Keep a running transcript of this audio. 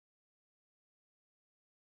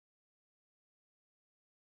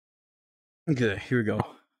Okay, here we go.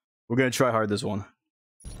 We're gonna try hard this one.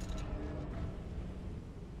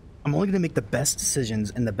 I'm only gonna make the best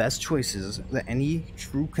decisions and the best choices that any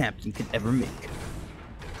true captain could ever make.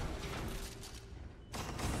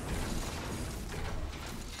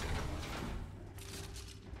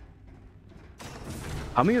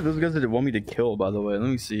 How many of those guys did it want me to kill, by the way? Let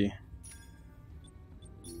me see.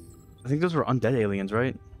 I think those were undead aliens,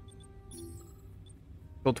 right?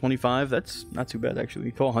 Kill 25, that's not too bad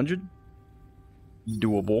actually. Kill 100?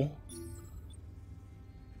 Doable.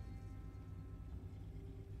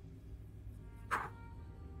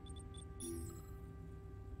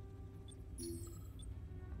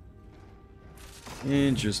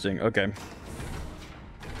 Interesting, okay.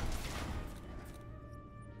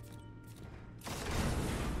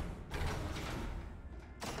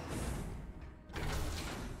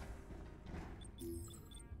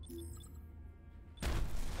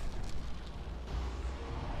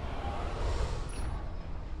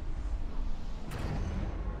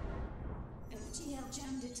 FTL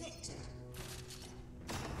jam detected.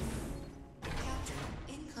 Captain,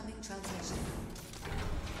 incoming transmission.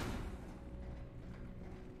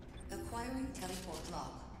 Acquiring teleport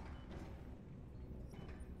log.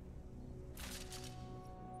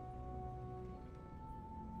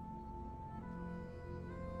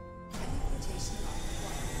 Teleportation log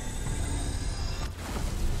acquired.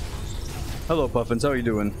 Hello, Puffins, how are you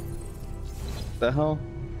doing? The hell?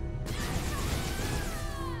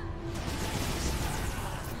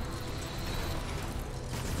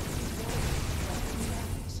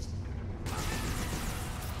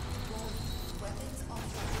 Weapons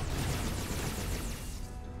offline.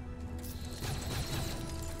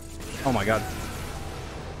 Oh my god.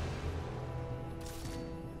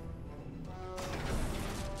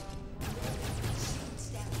 Shields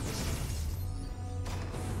damaged.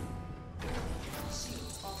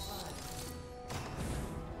 Shields offline.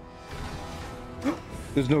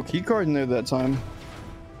 There's no key card in there that time.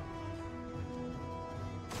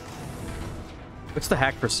 What's the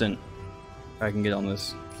hack percent I can get on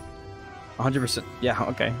this? 100%. Yeah,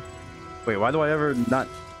 okay. Wait, why do I ever not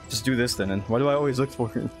just do this then? And why do I always look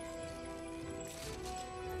for it?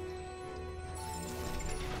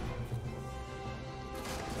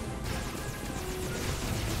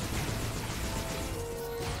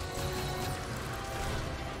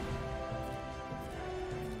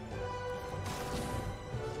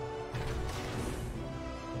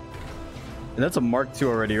 And that's a Mark II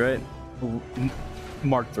already, right?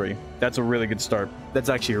 Mark III. That's a really good start. That's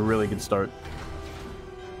actually a really good start.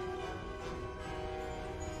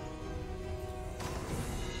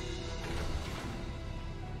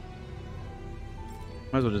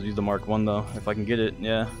 Might as well just use the Mark I though, if I can get it,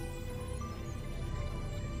 yeah.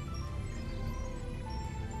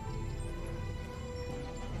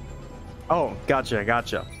 Oh, gotcha,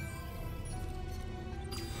 gotcha.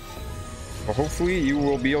 Well, hopefully you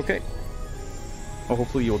will be okay. Or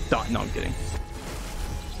hopefully you'll die. No, I'm kidding.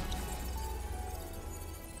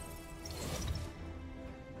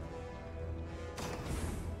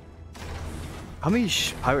 How many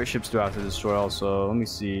pirate ships do I have to destroy also? Let me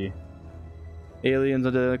see. Aliens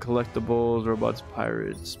are the collectibles, robots,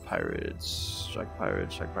 pirates, strike pirate,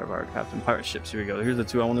 captain, pirate ships. Here we go. Here's the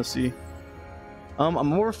two I want to see.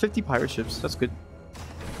 I'm over 50 pirate ships. That's good.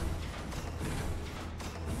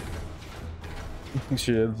 I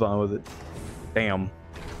should have fun with it. Damn.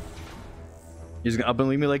 You're just gonna up and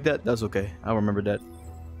leave me like that? That's okay. I'll remember that.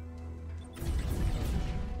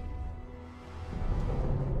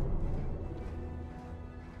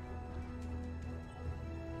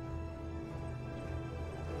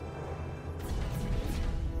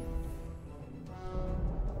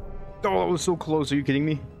 Oh, that was so close. Are you kidding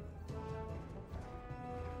me?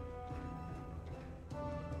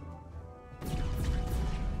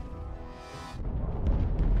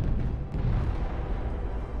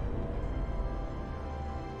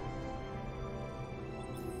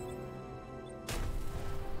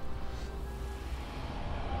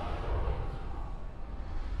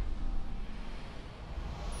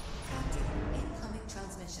 Captain, incoming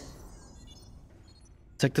transmission.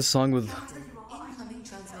 Take the song with Incoming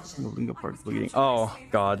transmission. Lingo Park bleeding. Oh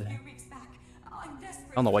god. I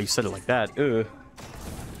don't know why you said it like that. Ugh.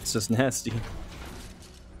 It's just nasty.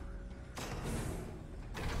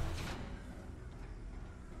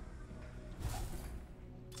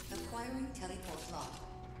 Acquiring teleport log.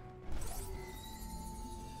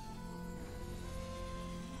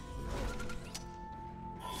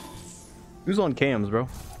 Who's on cams, bro?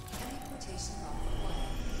 Teleportation log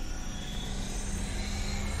acquired.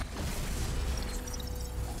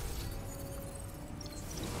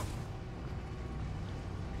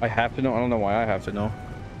 I have to know. I don't know why I have to know.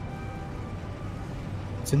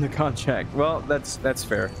 It's in the contract. Well, that's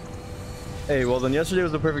fair. Hey, well then yesterday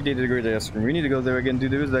was the perfect day to go to ice cream. We need to go there again,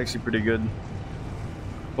 dude. It was actually pretty good.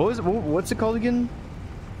 What was it? What's it called again?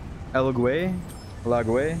 Alague?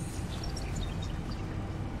 Alague?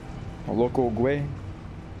 Loco Gue?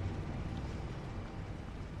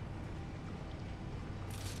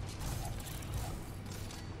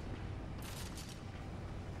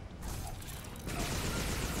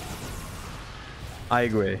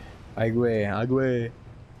 Aigüe. Aigüe.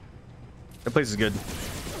 That place is good.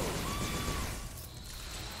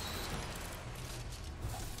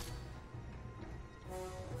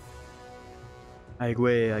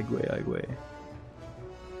 Aigüe.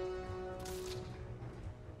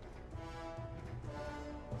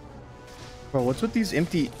 Bro, what's with these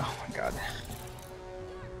empty... Oh my god.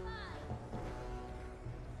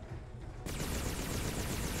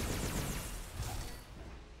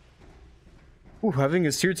 Ooh, having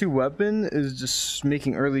a tier 2 weapon is just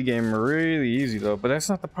making early game really easy though, but that's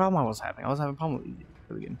not the problem I was having. I was having a problem with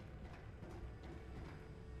early game.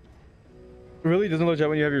 It really doesn't look out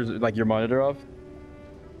when you have your monitor off.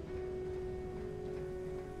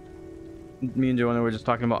 Me and Joanna were just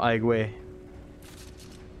talking about Aigüe.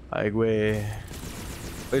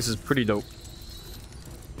 Place is pretty dope.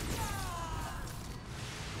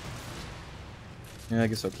 Yeah, I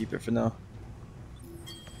guess I'll keep it for now.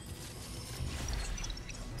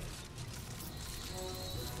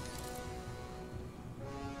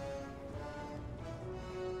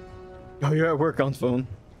 Oh, you're at work on phone.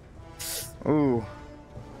 Oh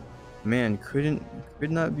man, could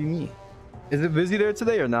not be me. Is it busy there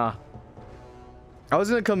today or nah? I was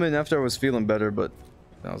gonna come in after I was feeling better, but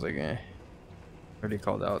I was like, eh. Already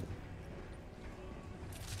called out.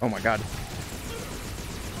 Oh my god.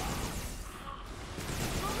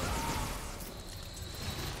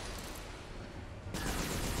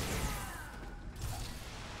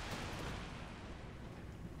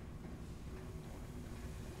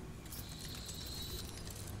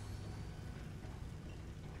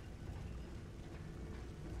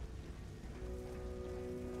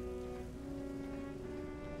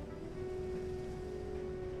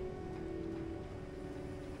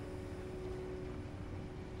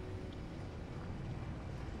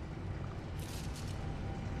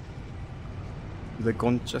 De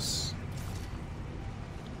conchas.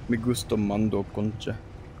 Me gusta mando concha.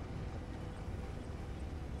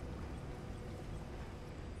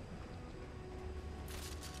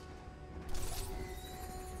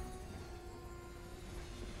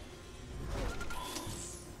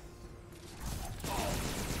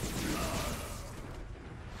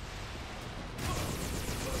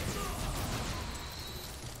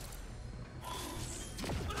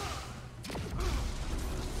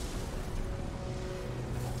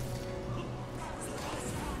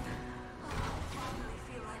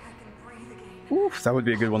 Oof, that would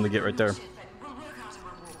be a good one to get right there.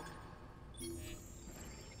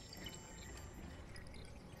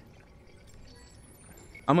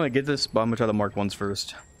 I'm gonna get this, but I'm gonna try the mark ones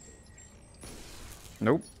first.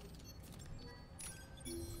 Nope.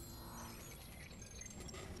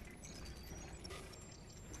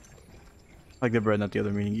 Like the bread, not the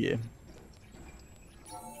other meaning, yeah.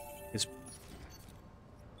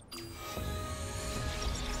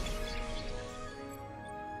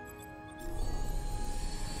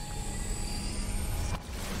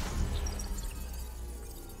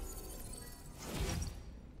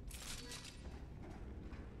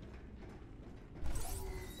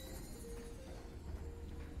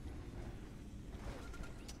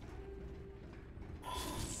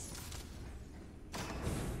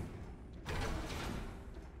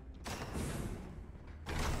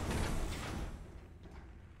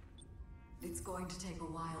 It's going to take a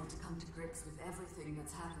while to come to grips with everything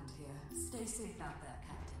that's happened here. Stay safe out there,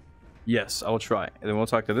 Captain. yes, I will try. And then we'll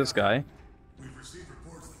talk to this guy. We've received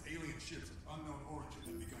reports that alien ships of unknown origin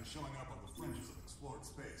have begun showing up on the fringes of explored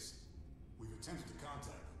space. We've attempted to contact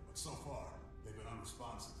them, but so far, they've been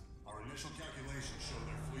unresponsive. Our initial calculations show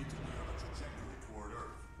their fleet to be on a trajectory toward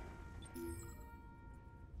Earth.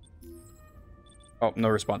 Oh, no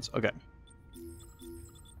response. Okay.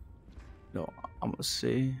 No, I'm gonna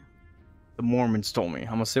say the Mormons told me.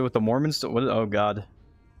 I'm gonna say what the Mormons told. What? Oh God.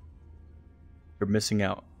 You're missing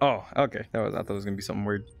out. Oh, okay. I thought it was gonna be something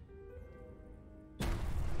weird.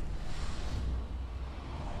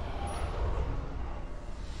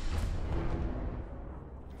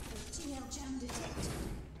 GL jam detected.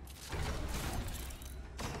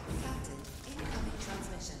 Captain, incoming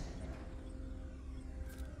transmission.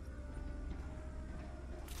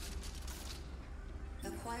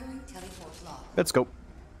 Acquiring teleport lock. Let's go.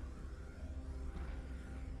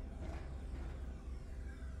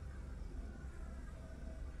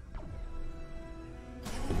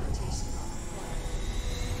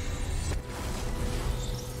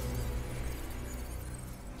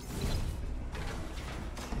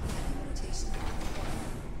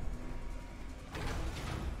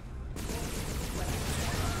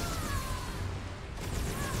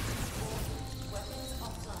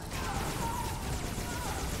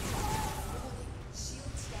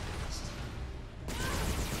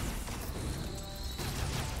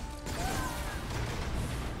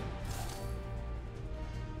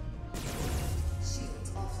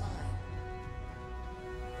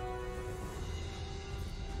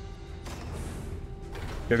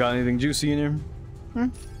 You got anything juicy in here?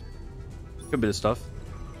 Good bit of stuff.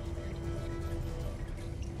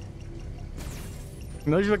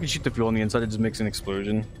 Imagine if I could shoot the fuel on the inside, it just makes an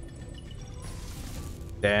explosion.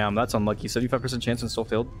 Damn, that's unlucky. 75% chance and still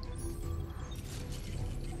failed.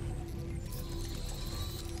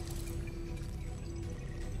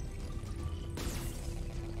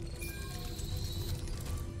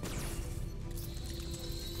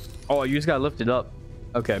 Oh, you just gotta lift it up.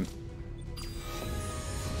 Okay.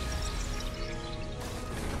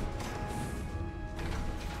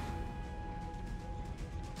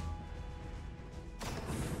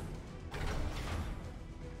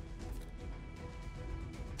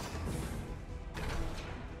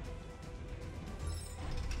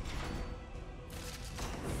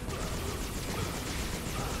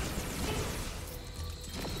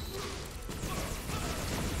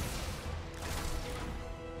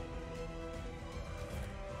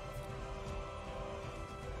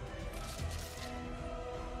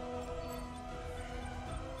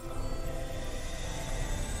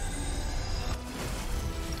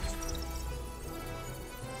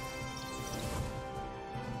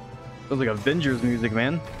 Feels like Avengers music,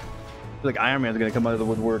 man. Feels like Iron Man's gonna come out of the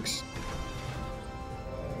woodworks.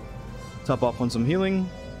 Top off on some healing.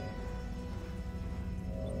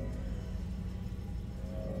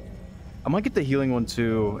 I might get the healing one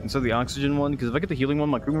too instead of the oxygen one, because if I get the healing one,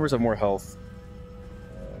 my crew members have more health.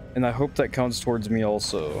 And I hope that counts towards me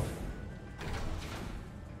also.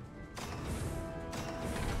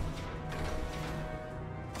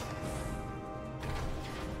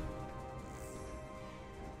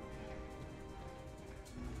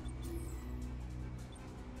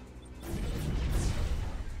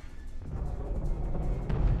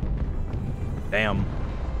 Damn.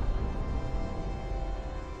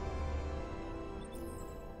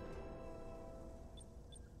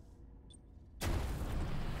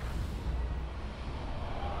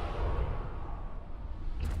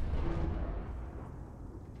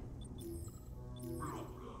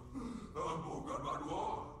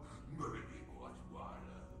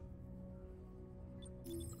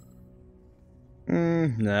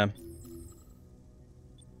 Nah.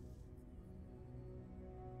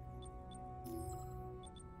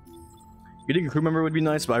 Getting a crew member would be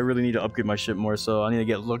nice, but I really need to upgrade my ship more, so I need to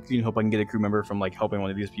get lucky and hope I can get a crew member from like helping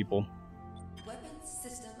one of these people. Weapons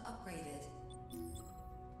system upgraded.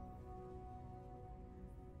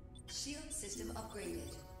 Shield system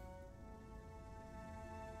upgraded.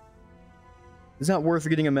 Is that worth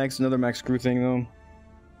getting another max crew thing though?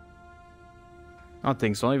 I don't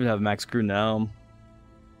think so. I don't even have max crew now.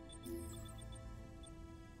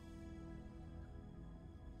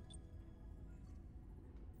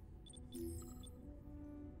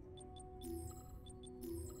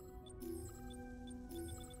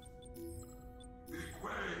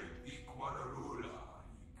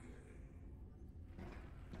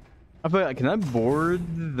 I feel like, can I board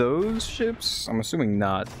those ships? I'm assuming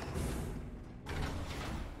not.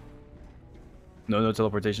 No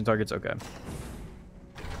teleportation targets? Okay.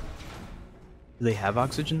 Do they have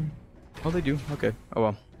oxygen? Oh, they do. Okay. Oh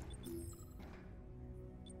well.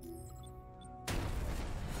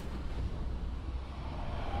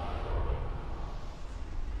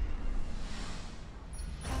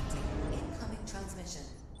 Captain, incoming transmission.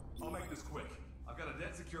 I'll make this quick. I've got a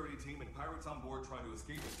dead security team and pirates on board trying to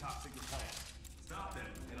escape the top secret plan. Stop them,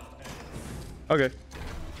 and I'll pay. Okay.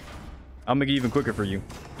 I'll make it even quicker for you.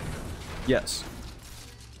 Yes.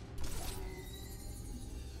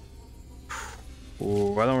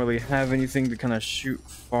 Ooh, I don't really have anything to kind of shoot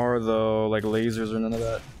far though, like lasers or none of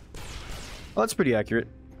that. Well, that's pretty accurate.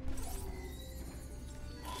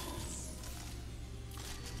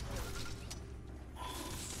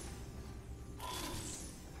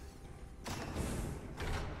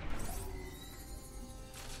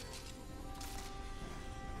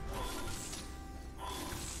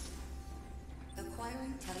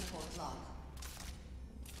 Acquiring teleport lock.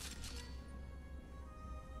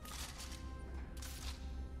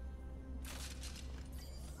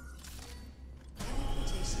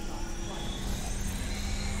 Teleportation lock acquired.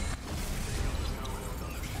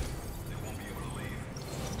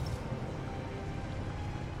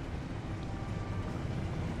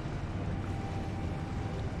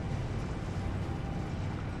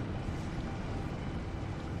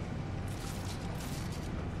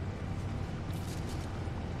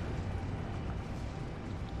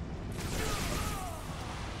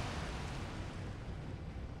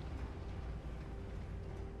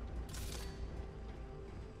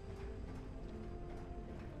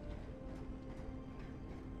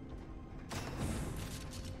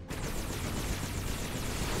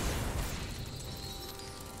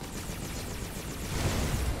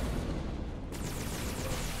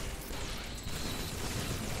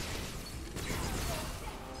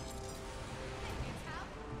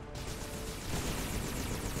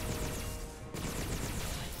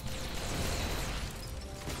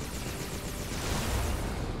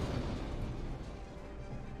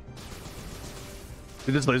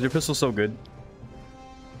 Dude, this laser pistol's so good.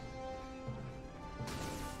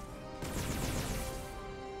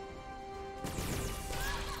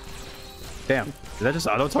 Damn, did that just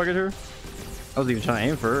auto target her? I was even trying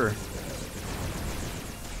to aim for her.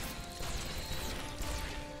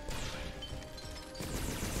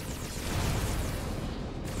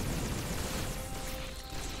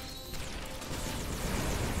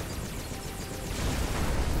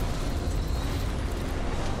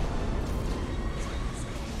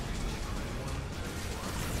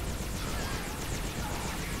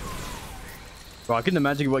 Bro, I can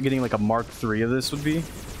imagine what getting like a Mark III of this would be.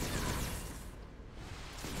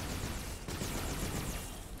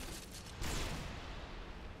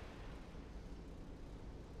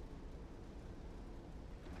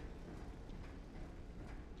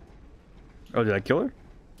 Oh, did I kill her?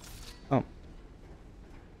 Oh.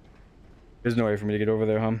 There's no way for me to get over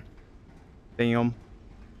there, huh? Damn.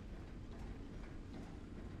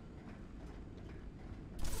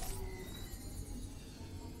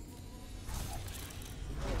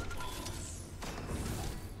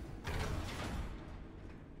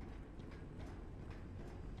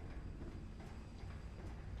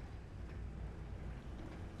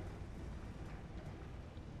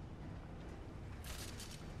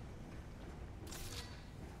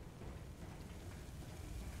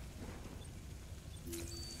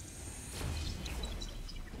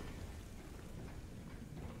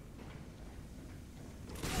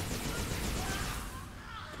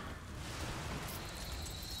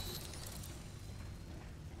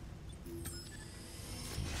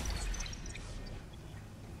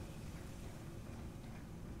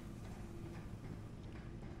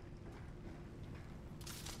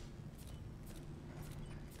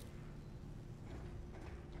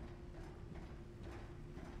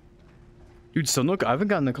 Dude, so look, I haven't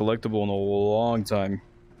gotten a collectible in a long time.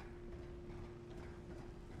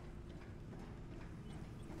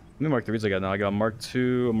 How many Mark IIIs I got now? I got a Mark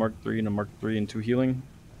II, a Mark III, and a Mark III and 2 healing.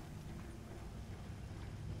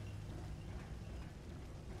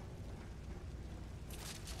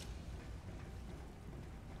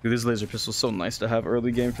 Dude, this laser pistol's so nice to have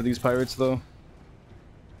early game for these pirates, though.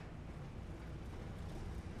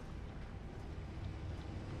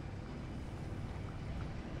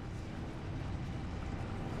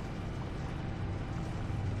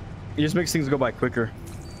 It just makes things go by quicker.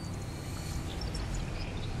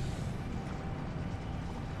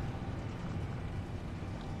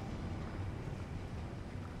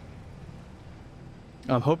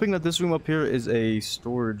 I'm hoping that this room up here is a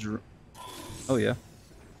storage room. Oh yeah.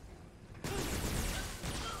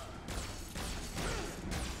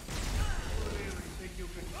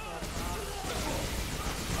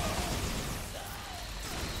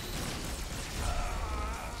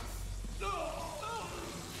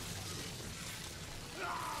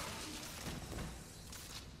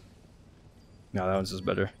 No, that one's just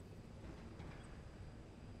better.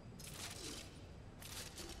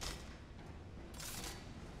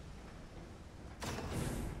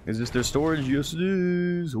 Is this their storage? Yes, it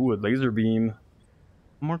is. Ooh, a laser beam.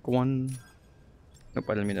 Mark 1. Nope,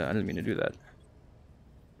 I didn't mean to do that.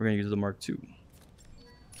 We're gonna use the Mark 2.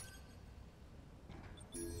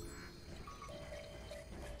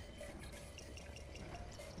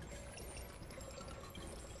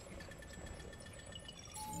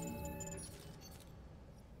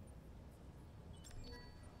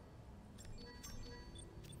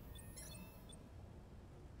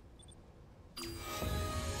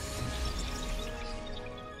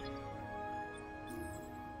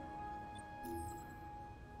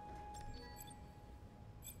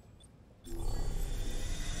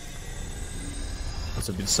 That's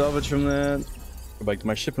a good salvage from that. Go back to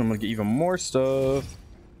my ship and I'm gonna get even more stuff.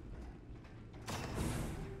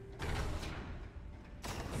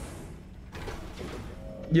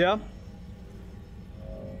 Yeah.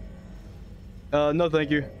 No thank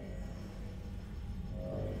you.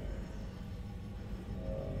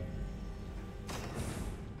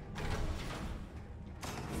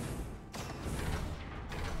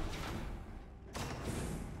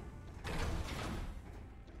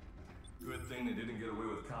 Good thing they didn't get away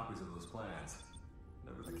with copies of those plans.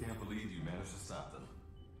 Never, I can't believe you managed to stop them.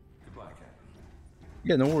 Goodbye, Captain.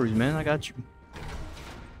 Yeah, no worries, man. I got you.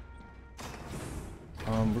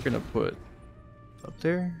 We're gonna put up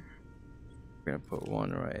there. We're gonna put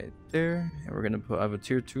one right there, and we're gonna put. I have a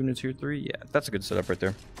tier 2 and a tier 3. Yeah, that's a good setup right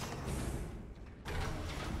there.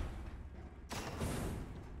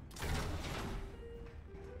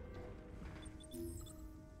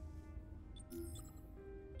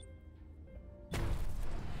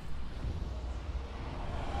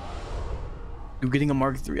 Dude, getting a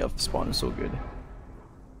Mark III off the spawn is so good.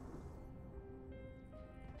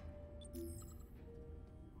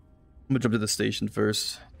 gonna jump to the station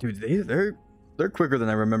first. Dude, they're quicker than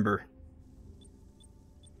I remember.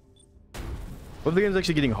 What if the game's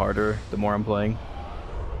actually getting harder the more I'm playing?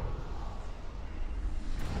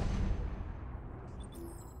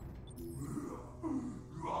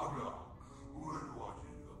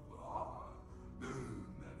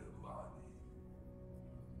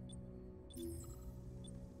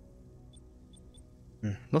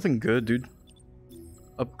 Nothing good, dude.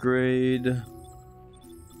 Upgrade.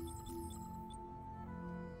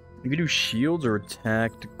 You can do shields or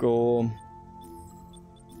tactical.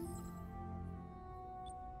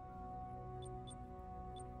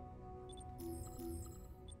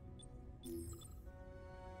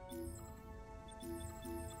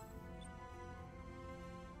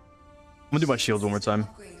 I'm gonna do my shields one more time.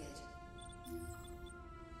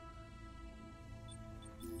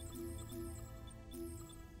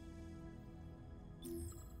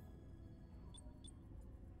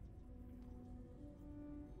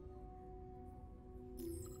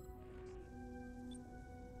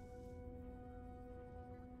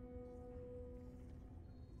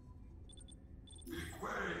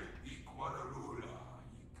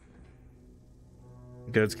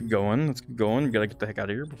 Okay, let's keep going. Let's keep going. We gotta get the heck out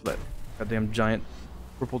of here before that goddamn giant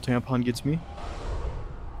purple tampon gets me.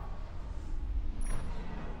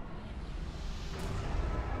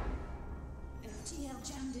 FTL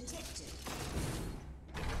jam detected.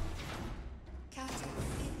 Captain,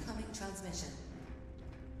 incoming transmission.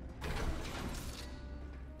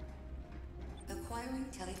 Acquiring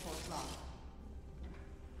teleport log.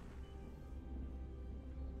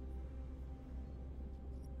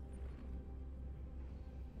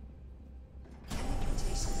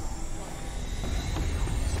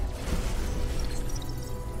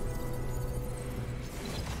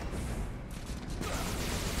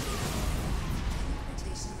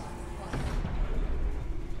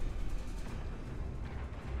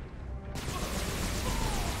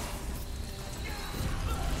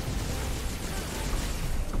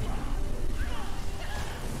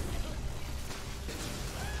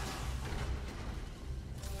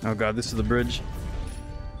 Oh god, this is the bridge.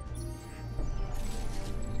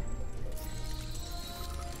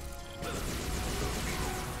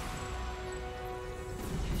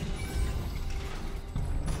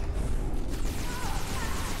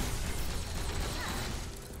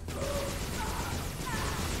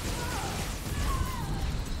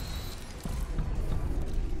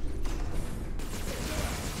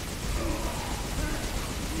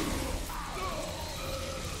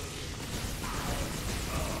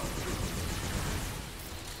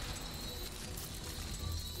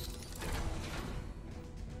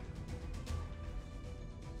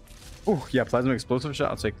 Oh, yeah, plasma explosive shot.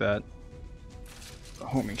 I'll take that. A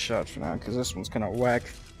homing shot for now, because this one's kind of whack.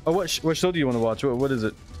 Oh, what show do you want to watch? What is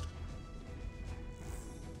it?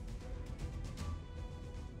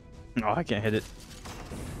 Oh, I can't hit it.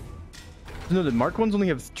 No, the mark ones only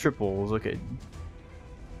have triples. Okay.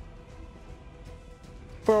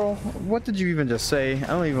 Bro, what did you even just say? I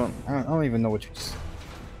don't even know what you just. I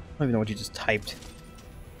don't even know what you just typed.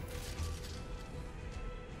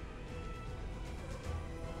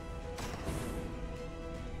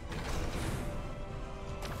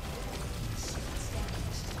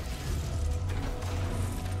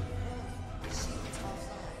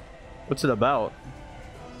 What's it about?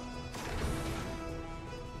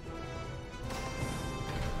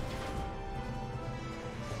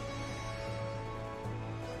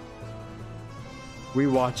 We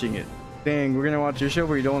watching it. Dang, we're gonna watch your show,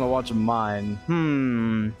 but you don't want to watch mine. I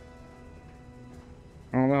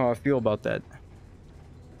don't know how I feel about that.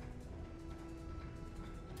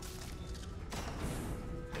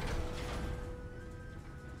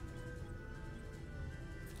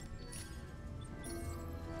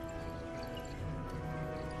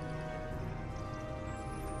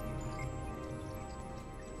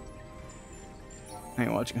 I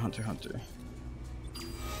ain't watching Hunter x Hunter.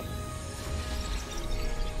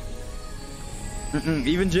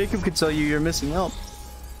 Even Jacob could tell you you're missing out.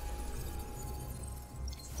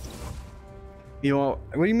 You know,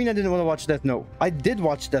 what do you mean I didn't want to watch Death Note? I did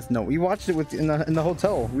watch Death Note. We watched it in the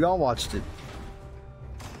hotel. We all watched it.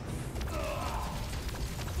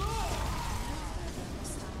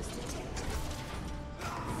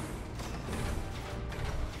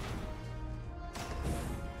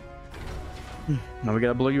 Now we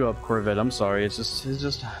gotta blow you up, Corvette. I'm sorry. It's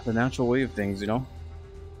just the natural way of things, you know.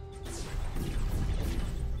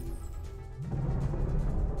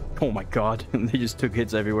 Oh my god, they just took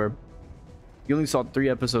hits everywhere. You only saw 3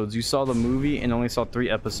 episodes. You saw the movie and only saw 3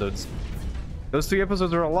 episodes. Those 3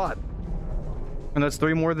 episodes are a lot. And that's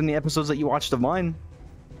 3 more than the episodes that you watched of mine.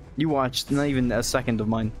 You watched not even a second of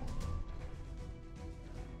mine.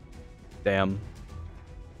 Damn.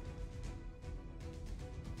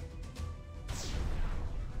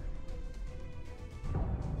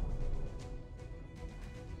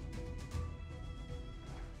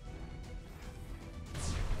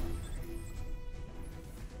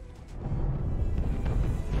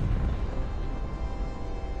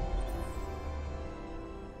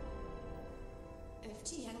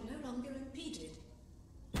 FTL no longer impeded.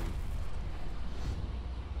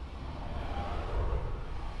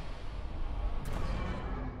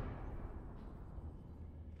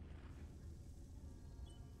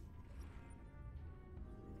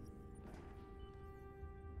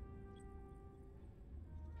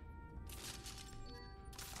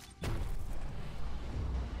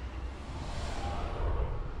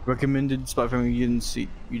 Recommended spot from you didn't see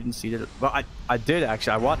it. Well, I did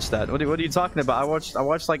actually. I watched that. What are you talking about? I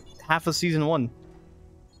watched like half of season 1.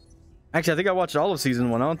 Actually, I think I watched all of season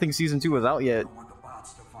 1. I don't think season 2 was out yet. I don't want the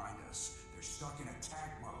bots to find us. They're stuck in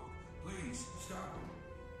attack mode. Please stop them.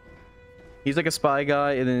 He's like a spy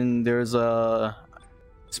guy, and then there's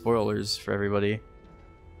spoilers for everybody.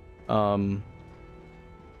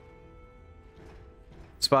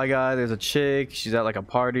 Spy guy. There's a chick. She's at like a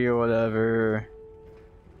party or whatever.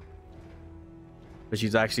 But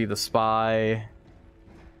she's actually the spy.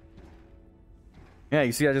 Yeah,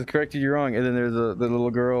 you see, I just corrected you wrong. And then there's the little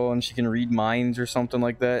girl, and she can read minds or something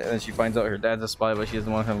like that. And then she finds out her dad's a spy, but she doesn't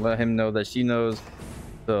want to let him know that she knows.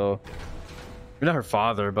 So, you're not her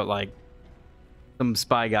father, but like some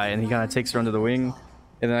spy guy, and he kind of takes her under the wing.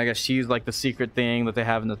 And then I guess she's like the secret thing that they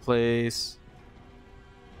have in the place.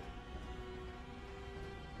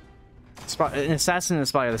 An assassin and a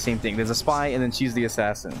spy are the same thing. There's a spy, and then she's the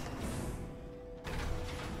assassin.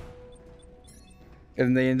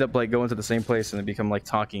 And they end up like going to the same place, and they become like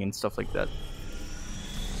talking and stuff like that.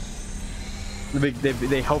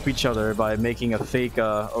 They help each other by making a fake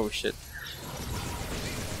oh shit.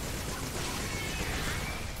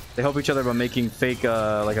 They help each other by making fake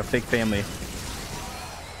like a fake family.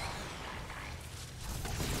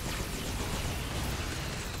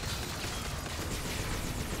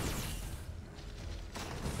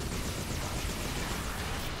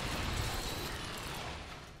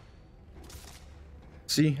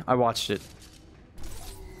 See, I watched it.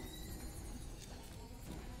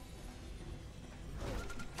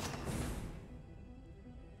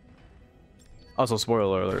 Also,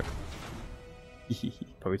 spoiler alert.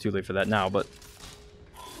 Probably too late for that now, but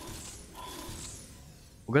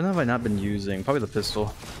what gun have I not been using? Probably the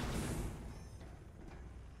pistol.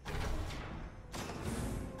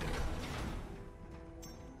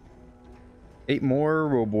 Eight more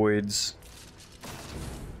roboids.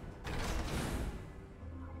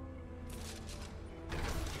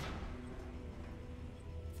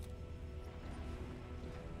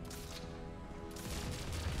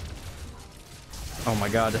 Oh my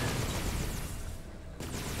god.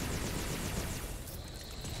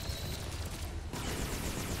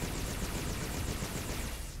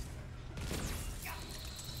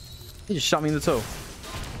 He just shot me in the toe.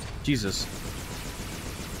 Jesus.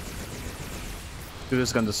 Dude,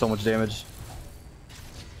 this gun does so much damage.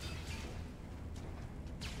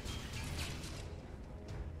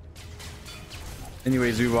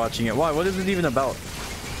 Anyways, we're watching it. Why? What is it even about?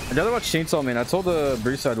 I'd rather watch Chainsaw Man. I told the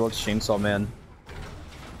Bruce I'd watch Chainsaw Man.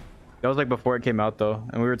 That was like before it came out though,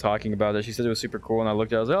 and we were talking about it. She said it was super cool, and I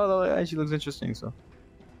looked at it, I was like, oh, that actually looks interesting, so.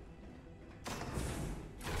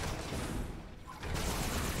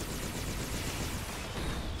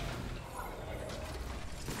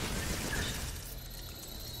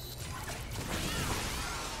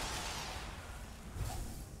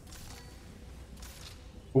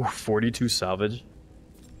 Ooh, 42 salvage.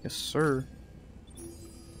 Yes, sir.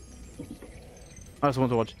 I just want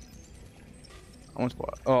to watch.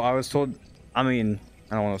 Oh, I was told. I mean,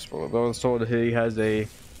 I don't want to spoil it, but I was told he has a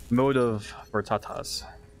motive for tatas.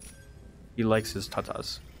 He likes his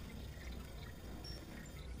tatas.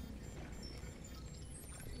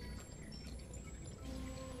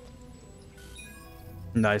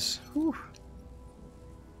 Nice. Whew.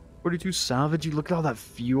 42 salvage. You look at all that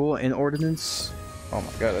fuel and ordnance. Oh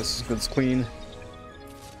my god, this is good. It's clean.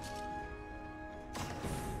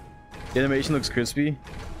 The animation looks crispy.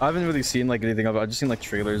 I haven't really seen like anything of it. I've just seen like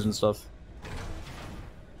trailers and stuff.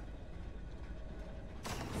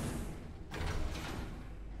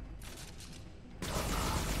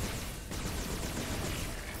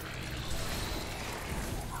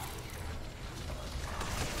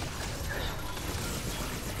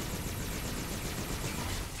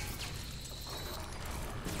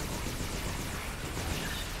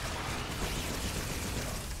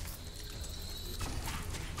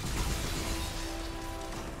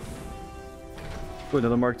 Ooh,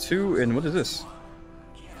 another Mark II, and what is this?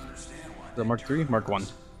 Is that Mark III? Mark 1.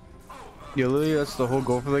 Yeah, literally, that's the whole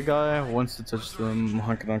goal for the guy. Wants to touch them.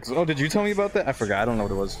 Oh, did you tell me about that? I forgot. I don't know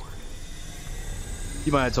what it was.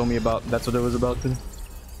 You might have told me about. That's what it was about then.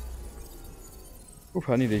 Oof,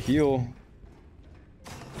 I need to heal.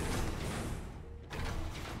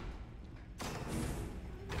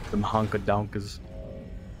 Them honka-donkas.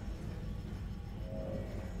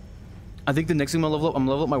 I think the next thing I'm gonna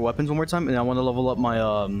level up my weapons one more time, and I want to level up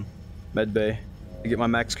my med bay to get my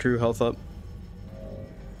max crew health up.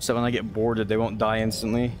 So when I get boarded, they won't die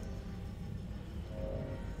instantly.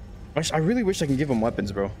 I really wish I can give them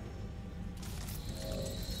weapons, bro.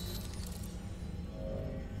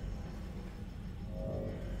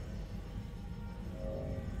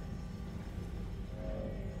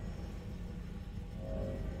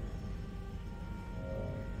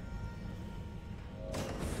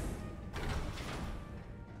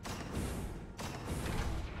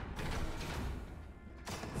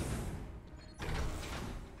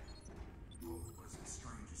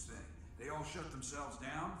 Shut themselves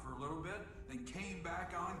down for a little bit, then came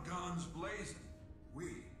back on guns blazing.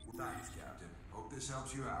 Thanks, Captain. Hope this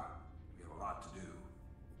helps you out. We have a lot to do.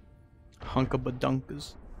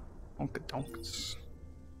 Hunka-badunkas. Honka-donkas.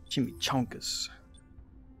 Chimichankas.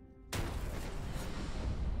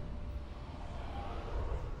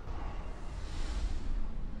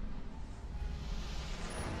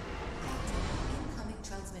 Incoming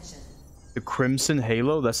transmission. The Crimson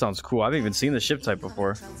Halo? That sounds cool. I haven't even seen the ship type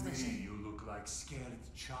before. You look like scared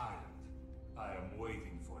child. I am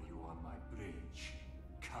waiting for you on my bridge.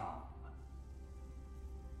 Come.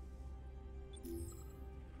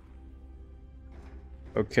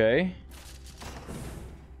 Okay.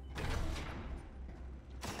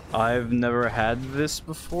 I've never had this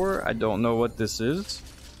before. I don't know what this is.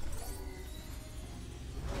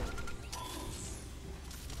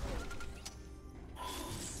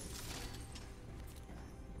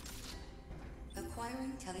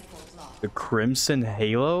 Acquiring teleport lock. The Crimson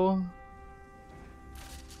Halo?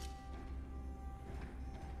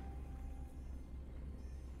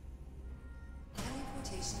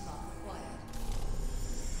 Teleportation lock acquired.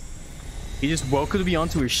 He just welcomed me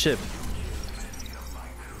onto his ship.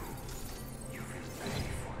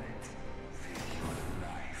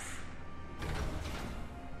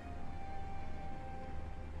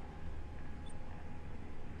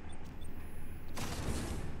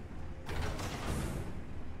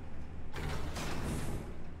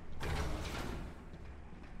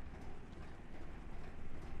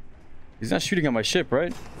 He's not shooting at my ship,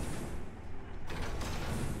 right?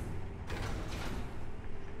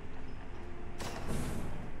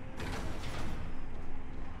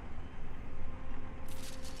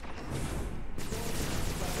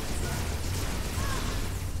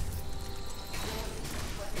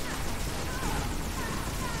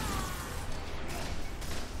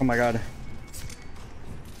 Oh my god.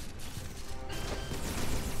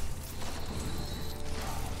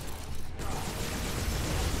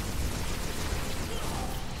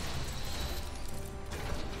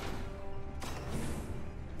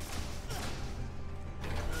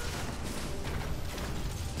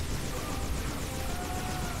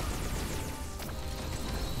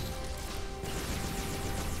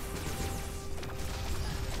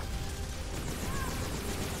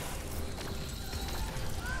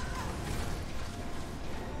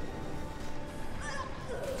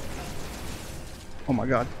 Oh my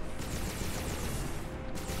god.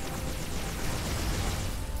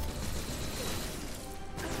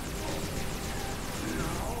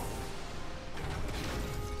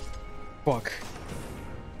 Fuck.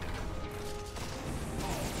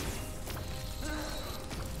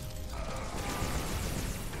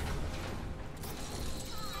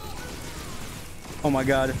 Oh my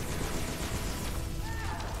god.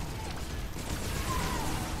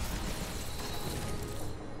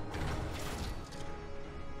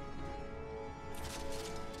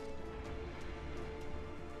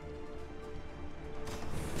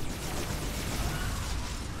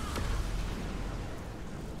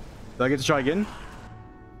 Do I get to try again?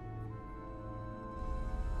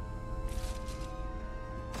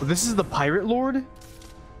 Oh, this is the Pirate Lord?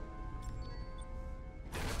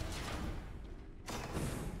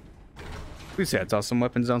 Please say I tossed some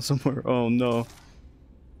weapons down somewhere. Oh no.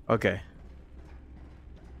 Okay.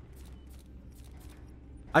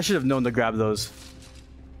 I should have known to grab those.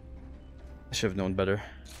 I should have known better.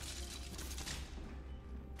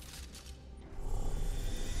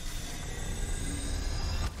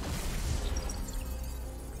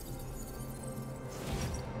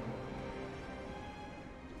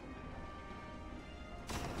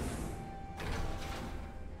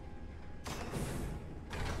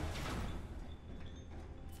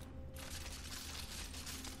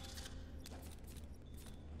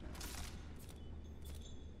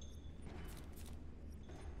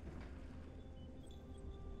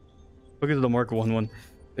 Look at the Mark 1-1.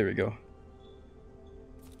 There we go.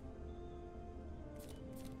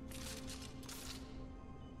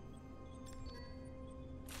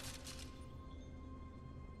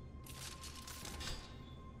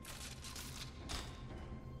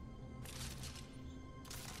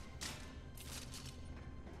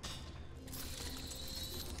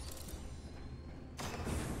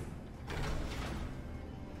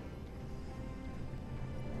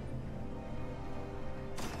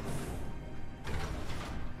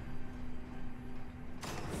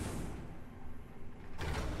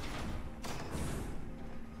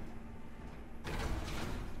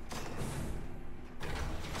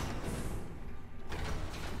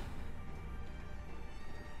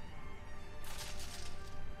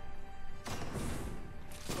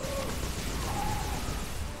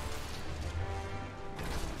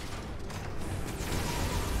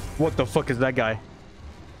 What the fuck is that guy?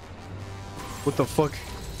 What the fuck?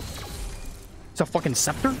 It's a fucking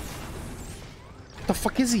scepter? What the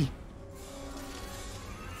fuck is he?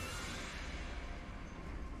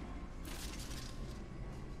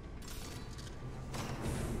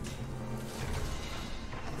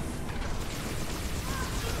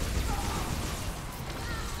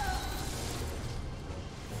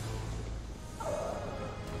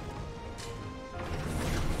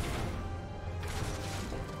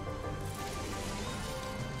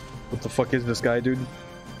 What the fuck is this guy, dude?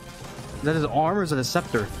 Is that his arm or is it a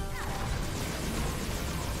scepter?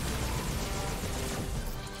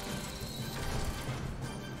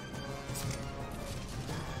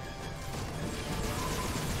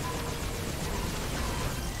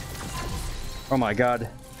 Oh my god.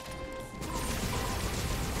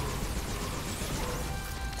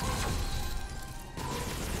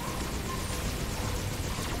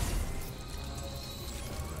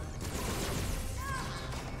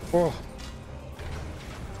 Oh.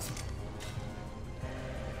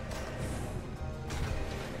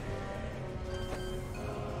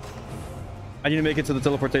 I need to make it to the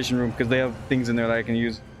teleportation room because they have things in there that I can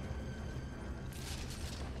use.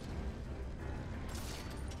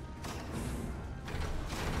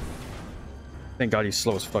 Thank God he's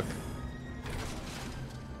slow as fuck.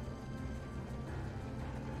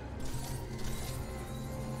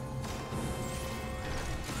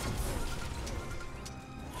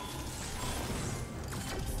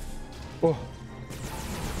 Oh.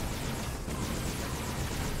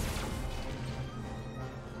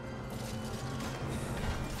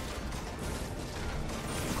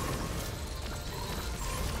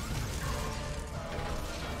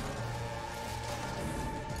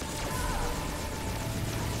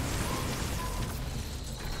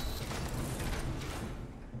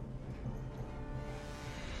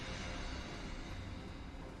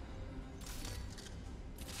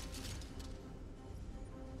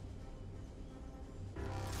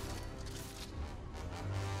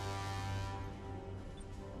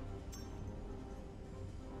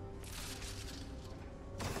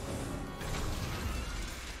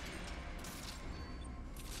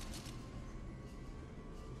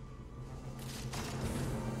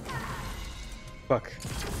 Fuck.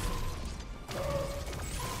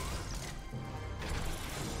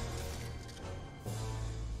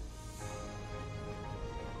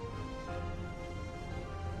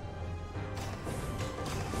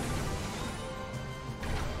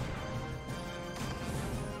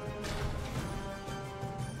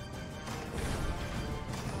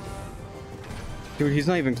 Dude, he's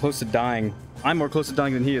not even close to dying. I'm more close to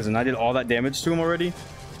dying than he is, and I did all that damage to him already.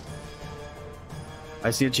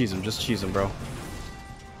 I see a cheese him. Just cheese him, bro.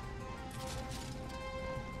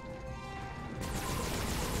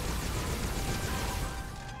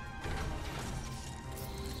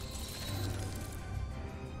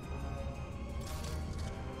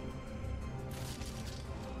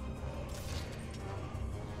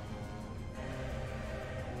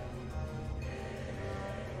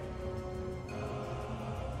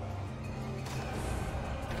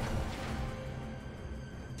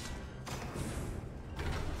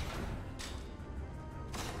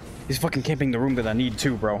 He's fucking camping the room that I need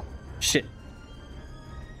too, bro. Shit.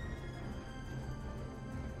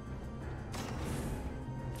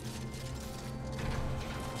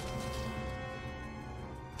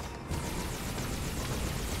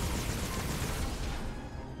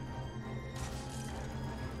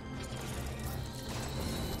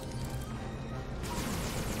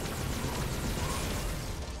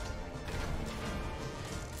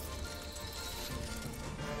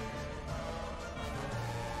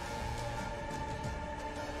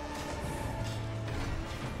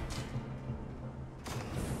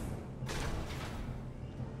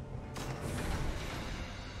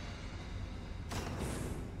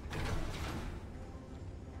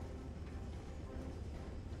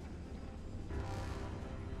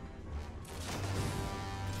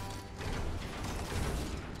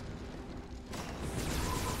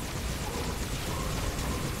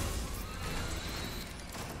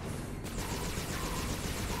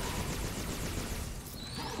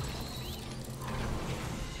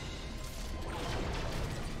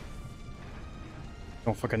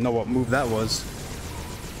 don't fucking know what move that was.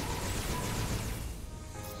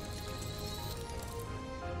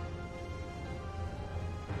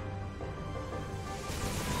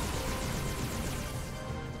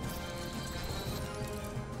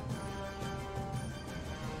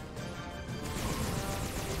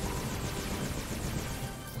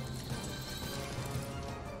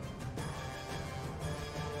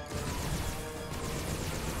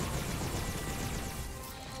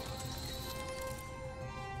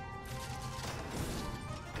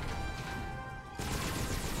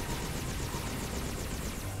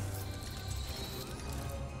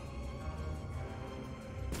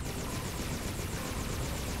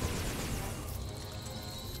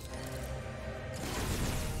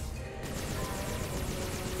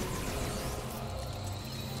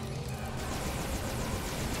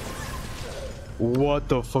 What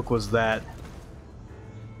the fuck was that?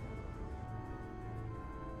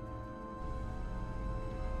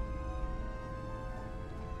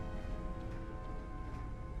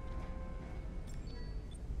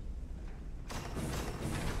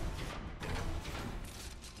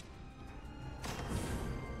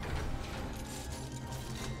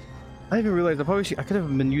 I didn't even realize I could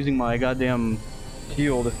have been using my goddamn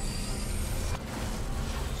shield.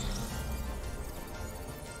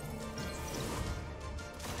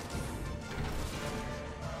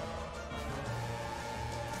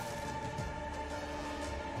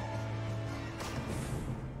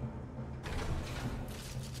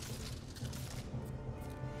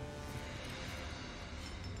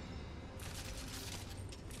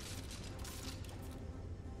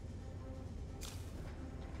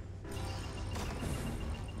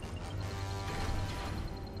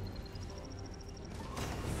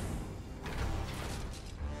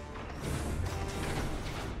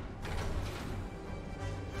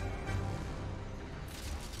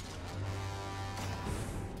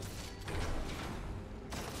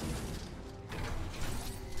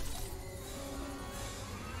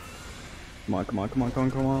 Come on, come on, come on, come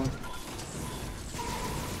on, come on.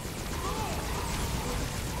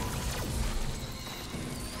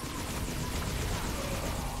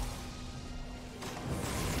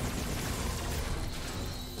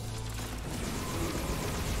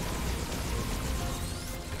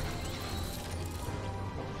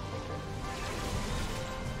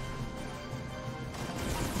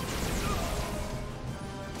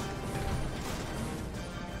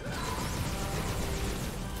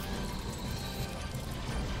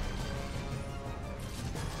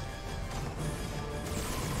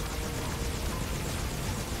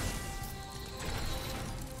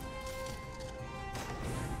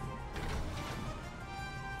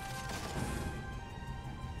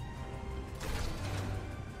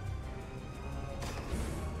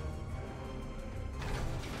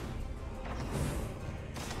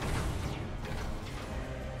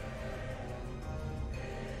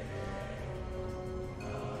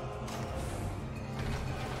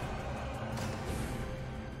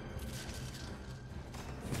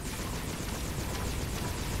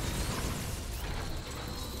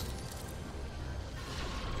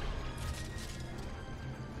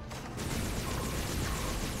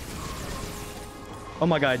 Oh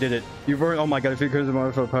my god, I did it. You weren't. Oh my god, if you could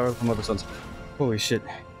have the power from other sons. Holy shit.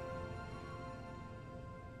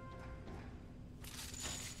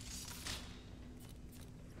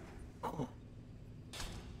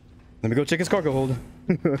 Let me go check his cargo hold.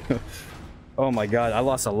 Oh my god, I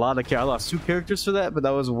lost a lot of I lost 2 characters for that, but that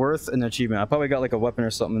was worth an achievement. I probably got like a weapon or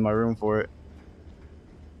something in my room for it.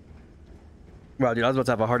 Wow, dude, I was about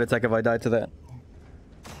to have a heart attack if I died to that.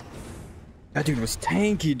 That dude was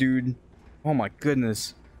tanky, dude. Oh my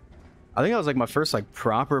goodness. I think that was like my first like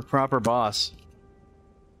proper boss.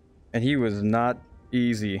 And he was not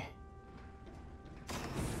easy.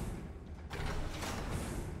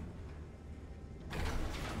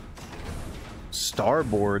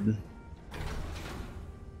 Starboard.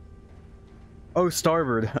 Oh,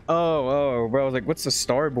 starboard. Oh, bro, I was like, what's the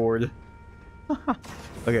starboard?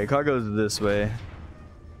 Okay, car goes this way.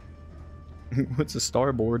 What's the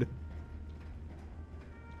starboard?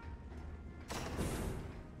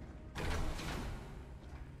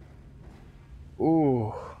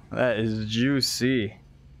 Ooh, that is juicy.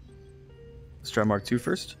 Let's try Mark II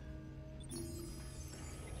first.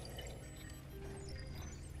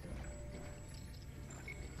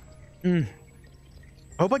 I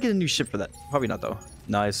hope I get a new ship for that. Probably not though.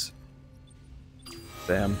 Nice.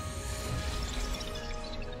 Damn.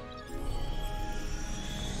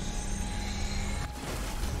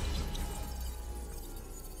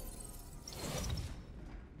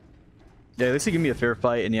 Yeah, at least he gave me a fair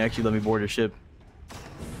fight and he actually let me board a ship.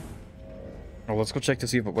 Oh, let's go check to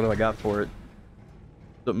see if, what I got for it.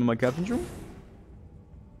 Something in my captain's room?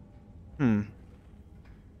 Hmm.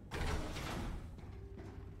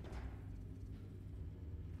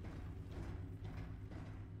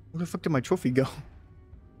 Where the fuck did my trophy go?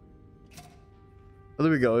 Oh,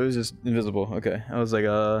 there we go. It was just invisible. Okay. I was like,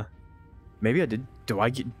 maybe I did. Do I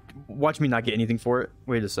get... Watch me not get anything for it.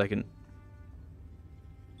 Wait a second.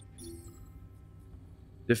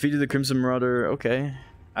 Defeated the Crimson Marauder. Okay.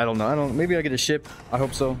 I don't know. Maybe I get a ship. I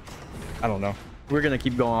hope so. I don't know. We're gonna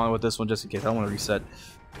keep going on with this one just in case. I don't want to reset.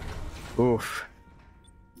 Oof.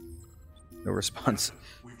 No response.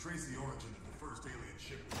 We've traced the origin of the first alien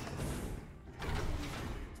ship.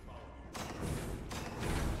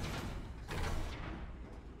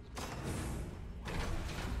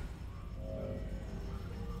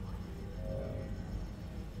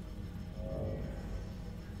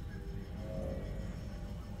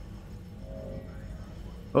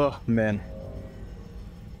 Oh, man.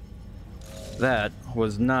 That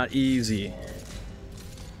was not easy.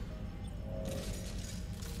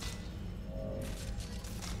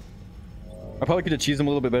 I probably could have cheesed them a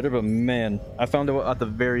little bit better, but man, I found out at the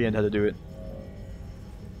very end how to do it.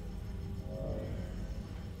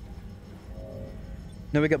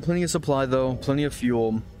 Now we got plenty of supply though, plenty of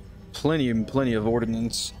fuel, plenty of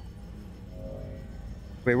ordnance.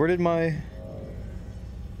 Wait, where did my...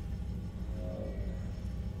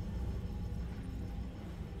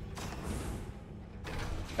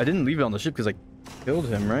 I didn't leave it on the ship because I killed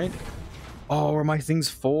him, right? Oh, are my things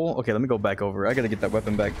full? Okay, let me go back over. I gotta get that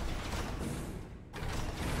weapon back.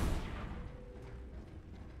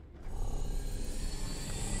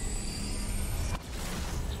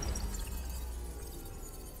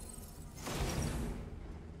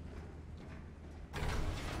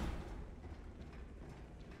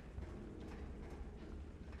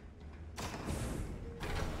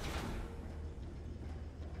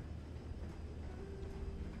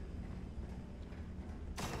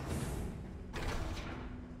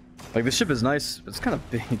 Like, this ship is nice, but it's kind of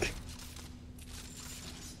big.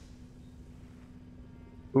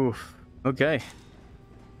 Oof. Okay.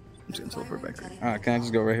 I'm just gonna teleport back here. Alright, can I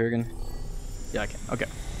just go right here again? Yeah, I can. Okay.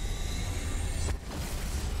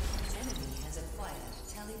 Enemy has acquired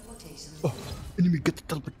teleportation. Oh, enemy, get the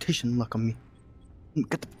teleportation lock on me.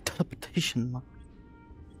 Get the teleportation lock.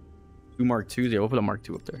 2 Mark IIs. Yeah, we'll put a Mark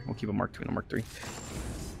II up there. We'll keep a Mark II and a Mark III.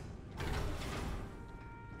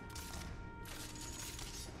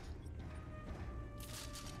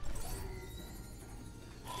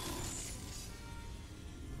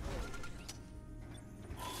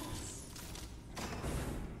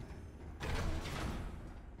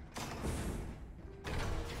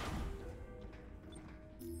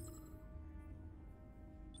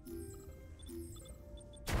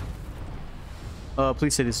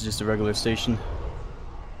 Please say this is just a regular station.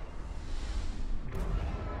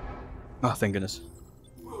 Oh, thank goodness.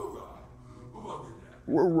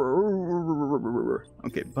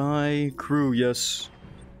 Okay, bye. Crew, yes.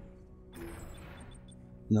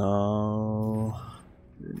 No.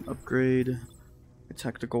 Upgrade.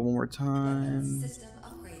 Tactical one more time. System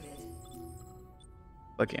upgraded.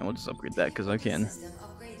 Okay, we'll just upgrade that because I can. System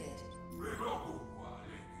upgraded.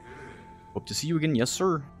 Hope to see you again, yes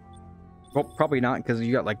sir. Well, probably not, because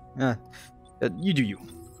you got like, you do you.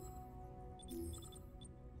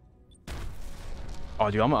 Oh,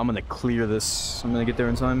 dude, I'm gonna clear this. I'm gonna get there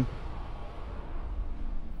in time.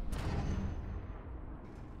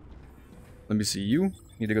 Let me see, you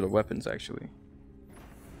need to go to weapons, actually.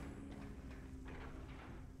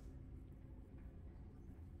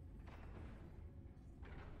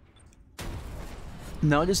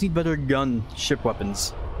 Now I just need better gun ship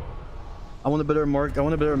weapons. I want a better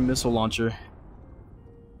missile launcher.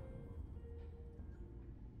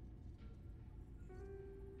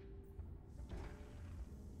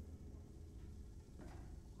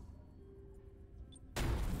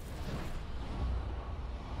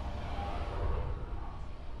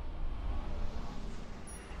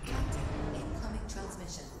 Captain, incoming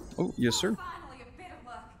transmission. Oh, yes sir. Finally, a bit of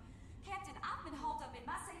luck. Captain, I've been holed up in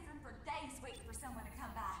my safe room for days waiting for someone to come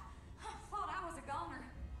by. Thought I was a goner.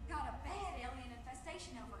 Got a bad alien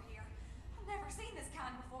infestation over here. I've never seen this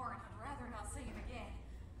kind before, and I'd rather not see him again.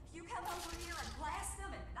 You come over here and blast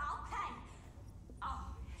them, and I'll pay.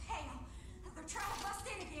 Oh, hell. They're trying to bust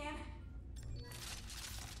in again.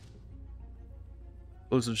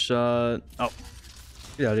 Explosive shot. Oh,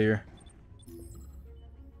 get out of here.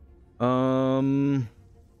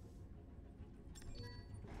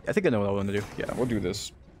 I think I know what I want to do. Yeah, we'll do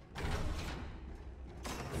this.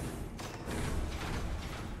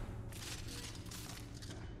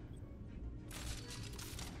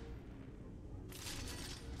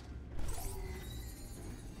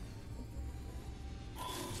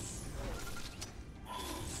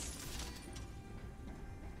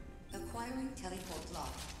 teleport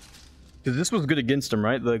locked. Because this was good against him,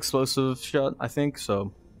 right? The explosive shot, I think.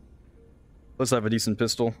 So let's have a decent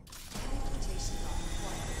pistol.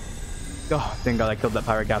 Oh, thank God I killed that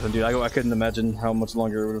pirate captain, dude. I couldn't imagine how much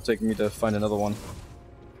longer it would have taken me to find another one.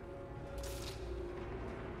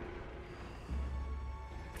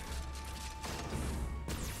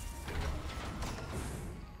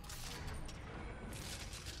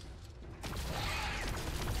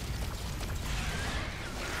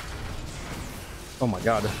 Oh my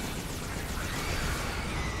God.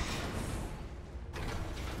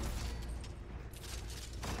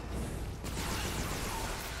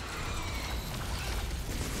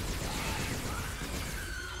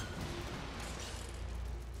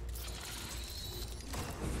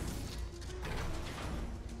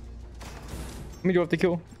 How many do I have to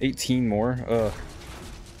kill? 18 more.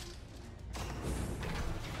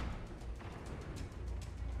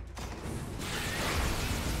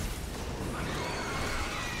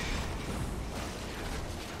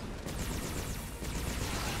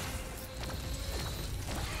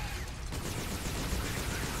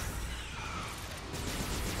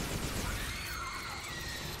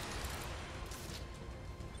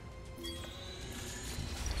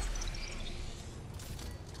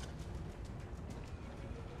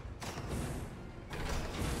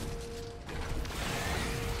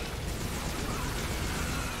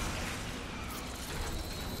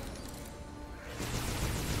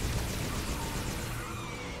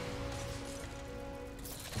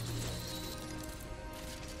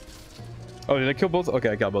 Oh, did I kill both? Okay,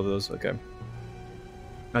 I got both of those. Okay.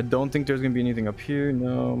 I don't think there's gonna be anything up here.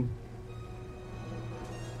 No.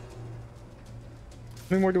 How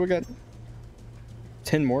many more do I got?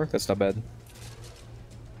 10 more? That's not bad.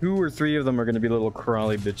 2 or 3 of them are gonna be little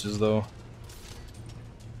crawly bitches, though.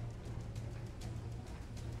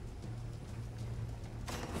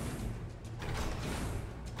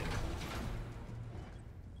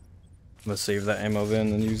 I'm gonna save that ammo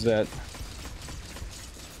then and use that.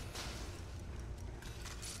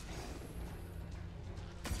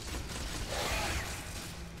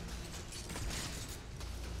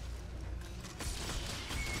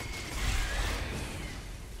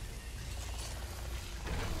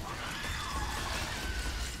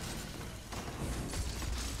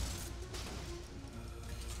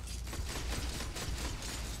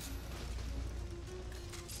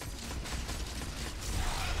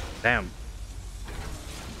 Damn.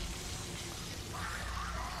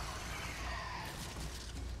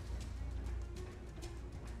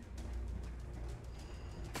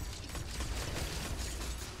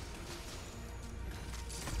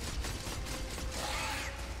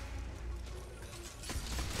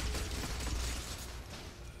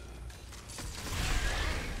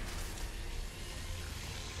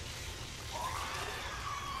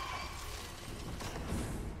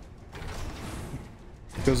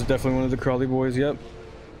 Those are definitely one of the crawly boys, yep.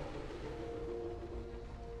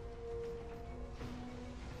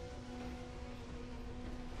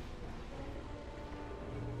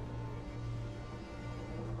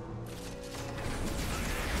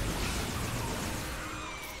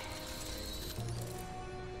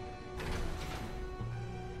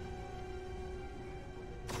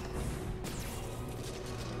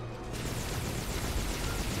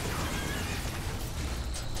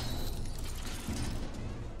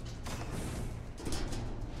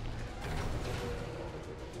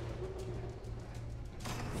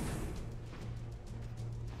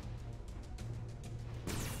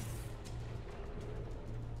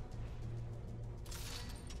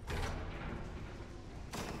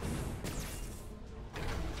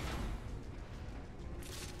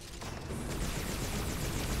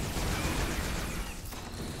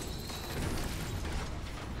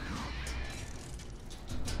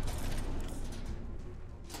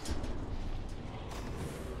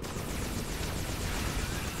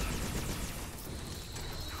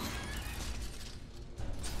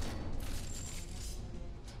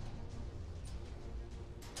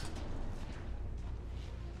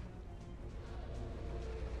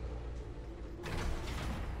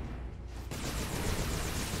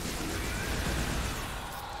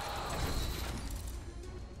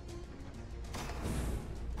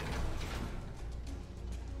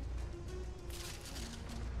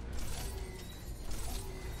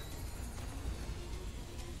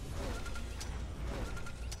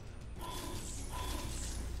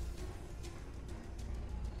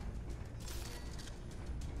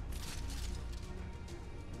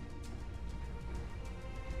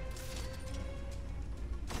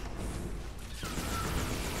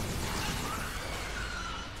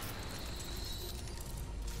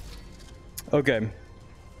 Okay.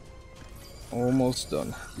 Almost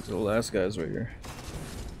done. These are the last guys right here.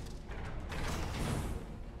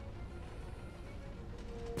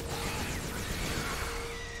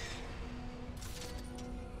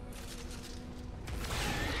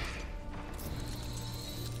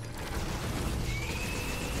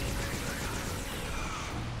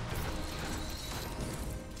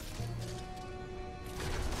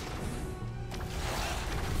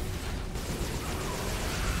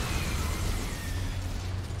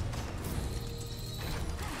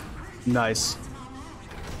 Nice. Let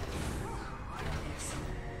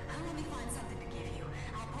me find something to give you.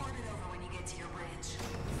 I'll port it over when you get to your bridge.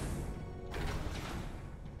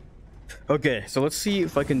 Okay, so let's see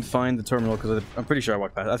if I can find the terminal, because I'm pretty sure I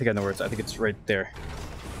walked past it. I think I know where it's at. I think it's right there.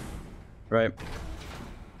 Right?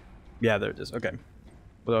 Yeah, there it is. Okay.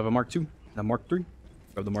 We'll have a Mark II. Now Mark III.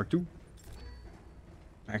 Grab the Mark II.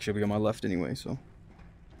 Actually, we got my left anyway, so.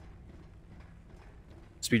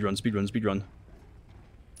 Speedrun, speedrun, speedrun.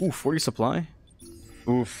 Ooh, 40 supply?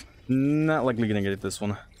 Oof. Not likely gonna get this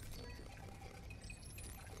one.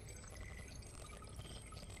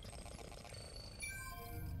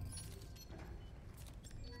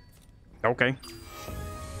 Okay.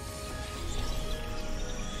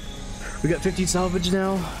 We got 50 salvage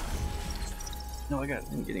now. No,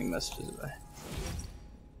 I'm getting messages about it.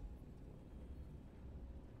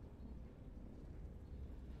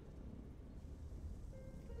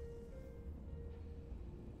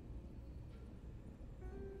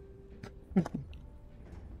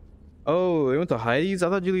 Oh, they went to Heidi's? I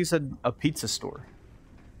thought Julie said a pizza store.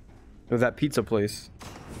 Or that pizza place.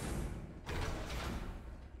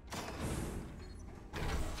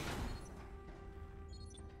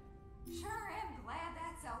 Sure am glad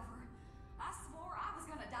that's over. I swore I was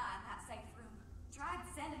gonna die in that safe room. Tried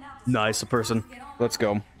sending out the Nice, a person. Get on my Let's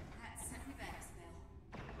go. way. That sent me back,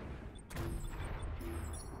 Spell.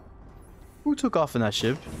 Who took off in that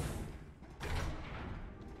ship?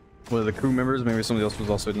 One of the crew members? Maybe somebody else was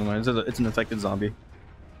also in the line. It's an infected zombie.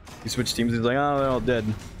 You switch teams, he's like, oh, they're all dead.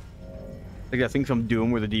 Like that thing from Doom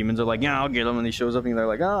where the demons are like, yeah, I'll get him, and he shows up and they're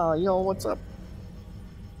like, ah, yo, what's up?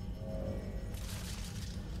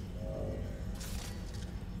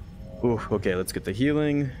 Ooh, okay, let's get the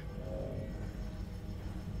healing.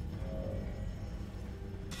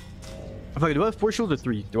 Okay, do I have 4 shields or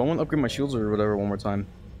 3? Do I want to upgrade my shields or whatever one more time?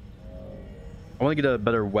 I want to get a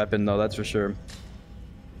better weapon though, that's for sure.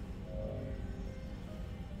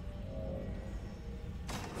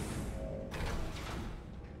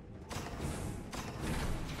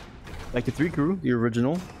 Like the 3 crew, the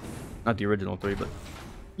original. Not the original 3, but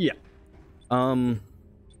yeah. Incoming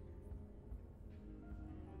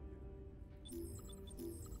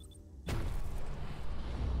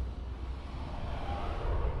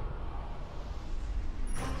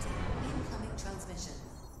transmission.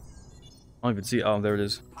 I don't even see. Oh, there it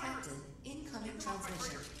is. Captain, incoming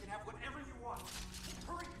transmission. You can have whatever you want.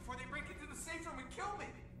 Hurry before they break into the safe room and kill me.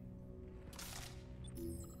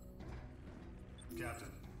 Captain,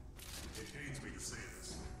 it pains me to say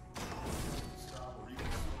this. Stop or even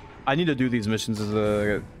I need to do these missions as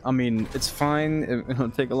a. I mean, it's fine. It'll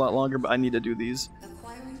take a lot longer, but I need to do these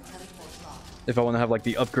Acquiring teleport lock. if I want to have like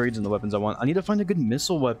the upgrades and the weapons I want. I need to find a good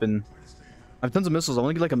missile weapon. I have tons of missiles. I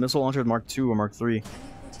want to get like a missile launcher with Mark II or Mark III.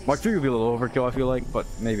 Mark III would be a little overkill, I feel like, but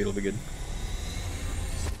maybe it'll be good.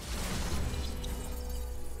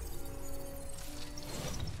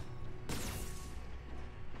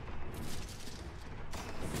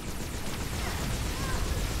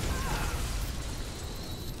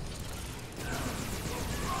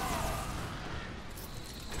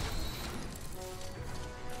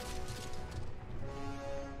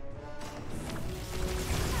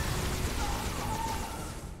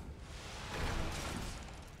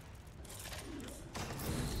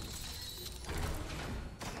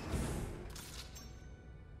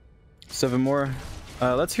 Seven more.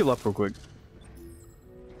 Let's heal up real quick.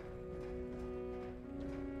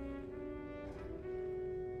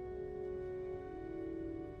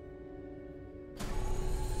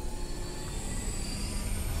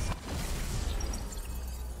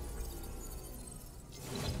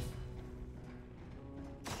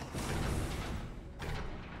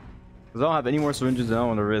 Because I don't have any more syringes and I don't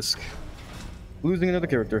want to risk losing another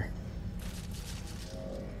character.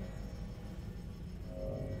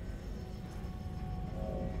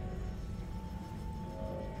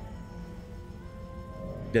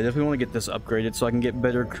 Yeah, definitely want to get this upgraded so I can get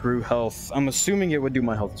better crew health. I'm assuming it would do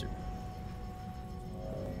my health too.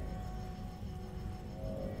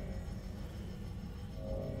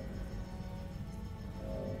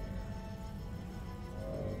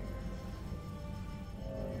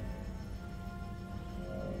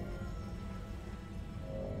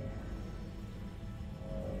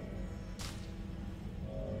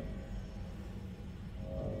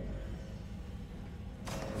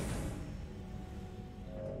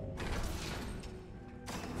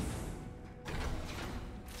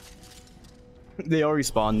 They already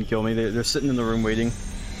spawned and kill me. They're sitting in the room waiting.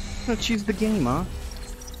 Oh, choose the game, huh?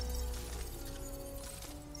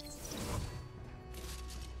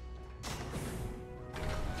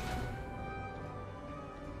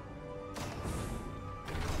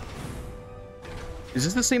 Is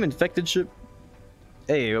this the same infected ship?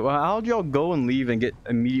 Hey, well, how'd y'all go and leave and get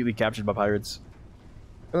immediately captured by pirates?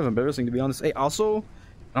 That was embarrassing, to be honest. Hey, also,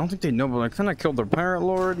 I don't think they know, but I kind of killed their pirate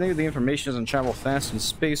lord. Maybe the information doesn't travel fast in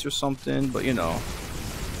space or something, but you know.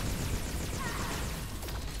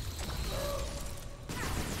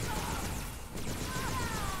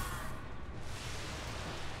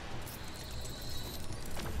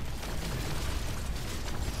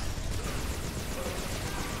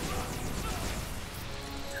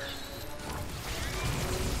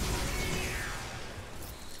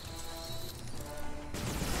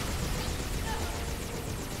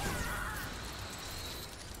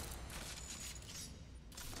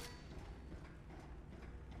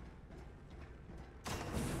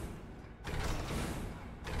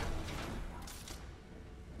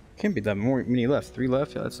 Can't be that many left. 3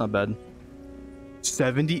 left? Yeah, that's not bad.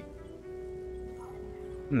 70?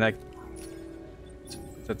 And that... Is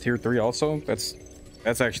that tier 3 also? That's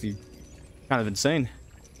actually kind of insane.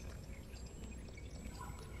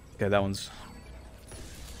 Okay, that one's...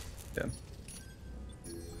 Yeah.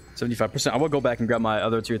 75%. I will go back and grab my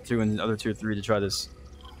other tier 2 and other tier 3 to try this.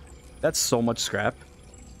 That's so much scrap.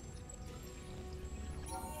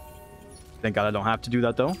 Thank God I don't have to do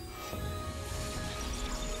that though.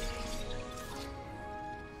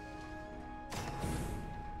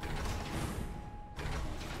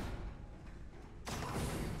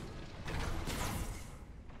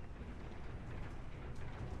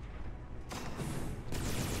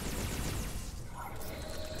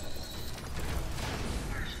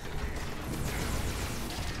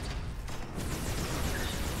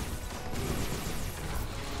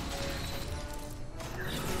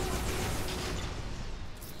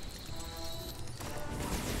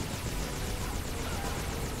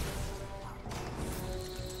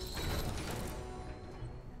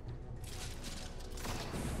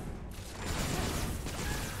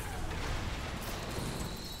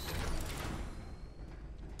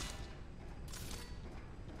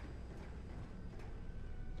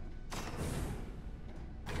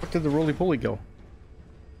 Where did the roly-poly go?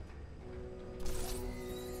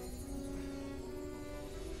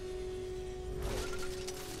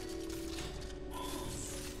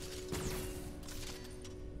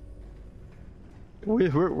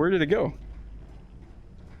 Where did it go?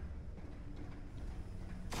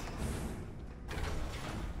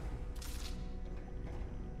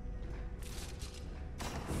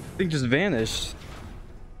 Thing just vanished.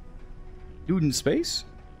 Dude in space?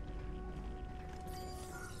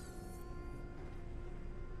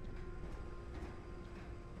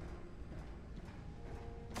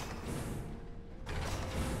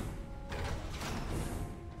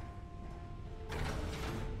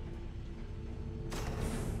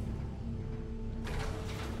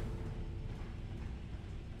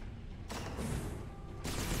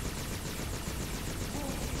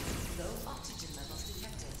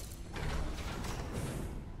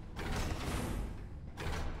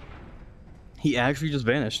 He actually just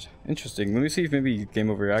vanished. Interesting. Let me see if maybe he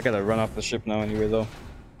came over here. I gotta run off the ship now anyway, though.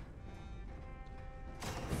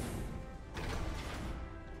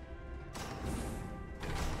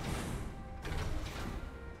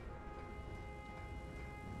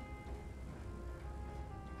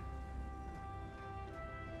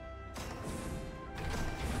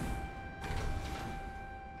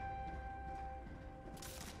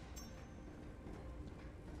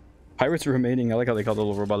 Pirates are remaining. I like how they call the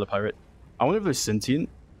little robot a pirate. I wonder if they're sentient,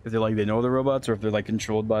 if they're like they know they're robots, or if they're like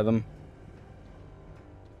controlled by them.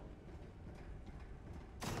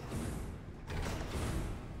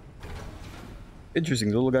 Interesting,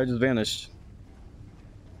 the little guy just vanished.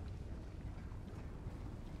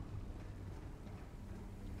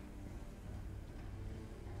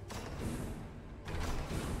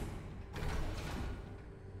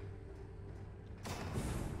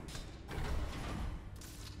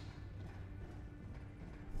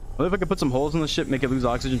 What if I could put some holes in the ship, make it lose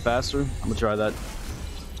oxygen faster? I'm gonna try that.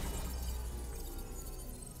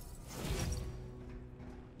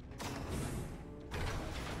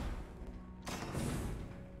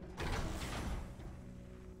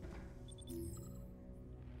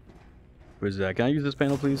 Where's that? Can I use this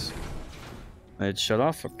panel, please? It's shut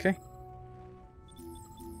off. Okay.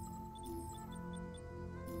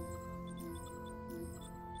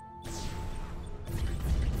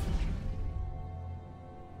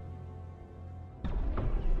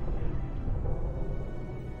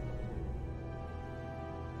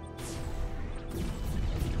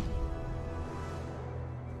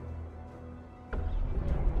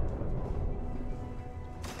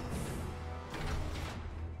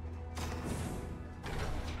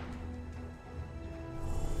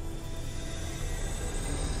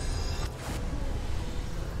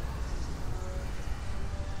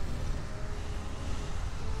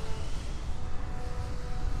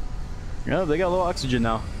 Yeah, they got a little oxygen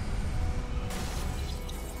now.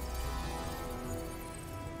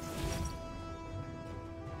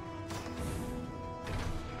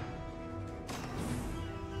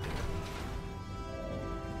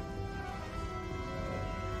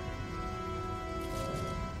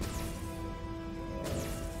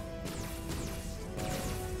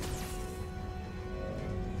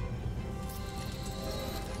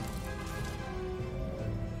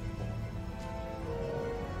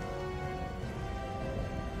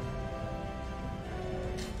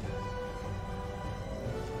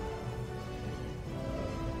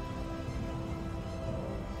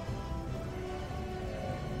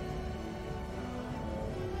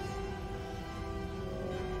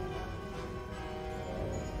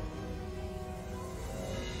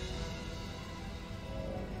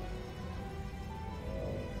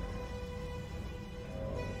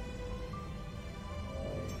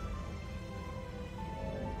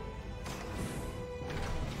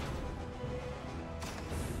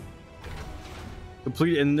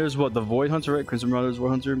 Complete, and there's what, the Void Hunter, right? Crimson Marauders, Void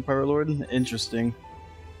Hunter, and Pirate Lord. Interesting.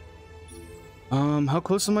 How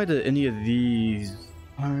close am I to any of these?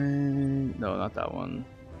 No, not that one.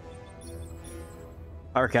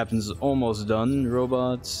 Pirate Captain's almost done.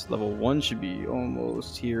 Robots level 1 should be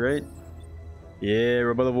almost here, right? Yeah,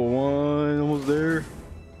 robot level 1, almost there.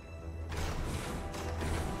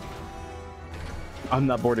 I'm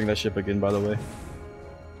not boarding that ship again, by the way.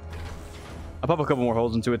 I'll pop a couple more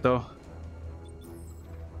holes into it, though.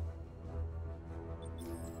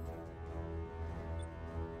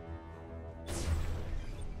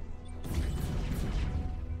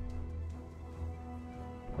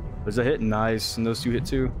 There's a hit, nice, and those two hit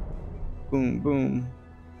too. Boom, boom.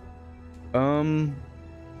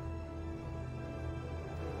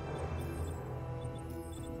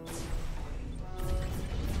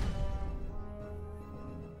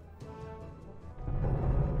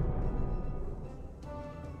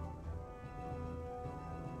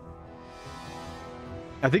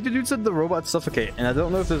 I think the dude said the robots suffocate, and I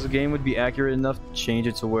don't know if this game would be accurate enough to change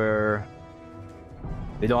it to where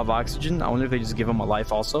they don't have oxygen. I wonder if they just give them a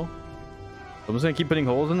life also. So I'm just gonna keep putting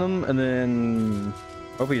holes in them, and then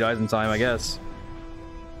hopefully he dies in time, I guess.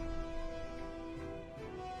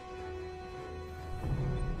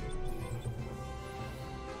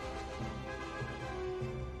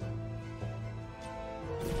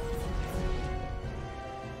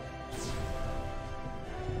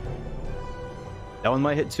 That one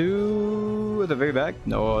might hit too at the very back.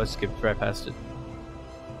 No, I skipped right past it.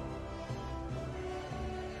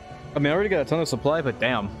 I mean, I already got a ton of supply, but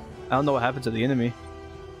damn, I don't know what happened to the enemy.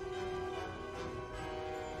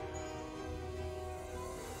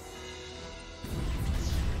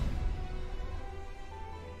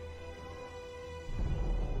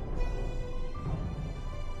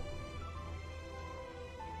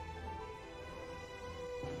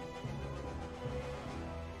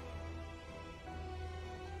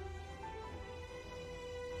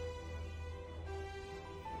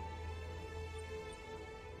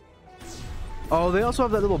 Oh, they also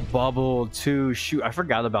have that little bubble too. Shoot, I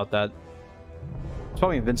forgot about that. It's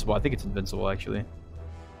probably invincible. I think it's invincible actually.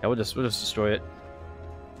 Yeah, we'll just destroy it.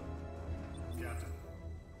 Captain,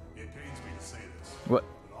 it pains me to say this. What?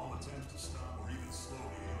 But all attempts to stop or even slow the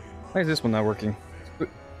alien Why is this one not working?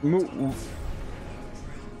 Move. trail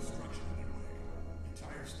of destruction in their way.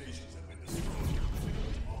 Entire stations have been destroyed.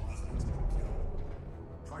 All residents have been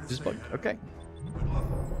killed. Try to Just stay bug. ahead. Okay. Good luck.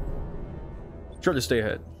 Try to stay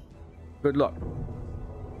ahead. Good luck.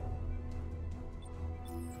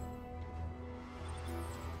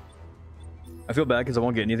 I feel bad because I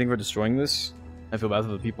won't get anything for destroying this. I feel bad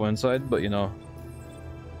for the people inside, but you know,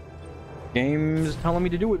 game's telling me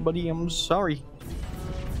to do it, buddy. I'm sorry.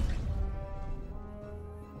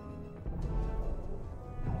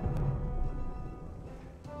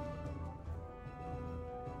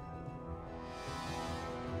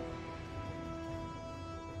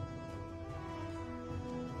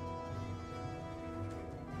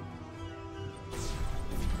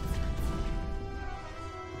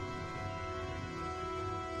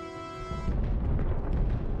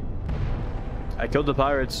 I killed the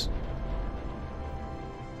pirates.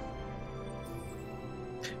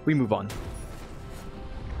 We move on.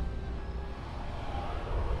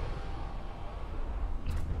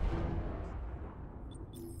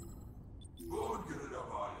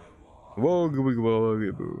 Whoa,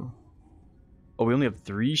 whoa. Oh, we only have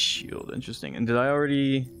 3 shield. Interesting. And did I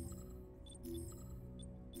already...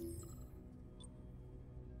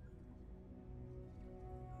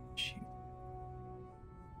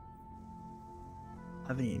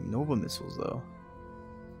 Have any Nova missiles though?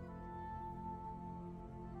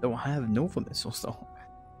 Don't have Nova missiles though.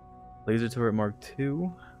 Laser turret Mark II.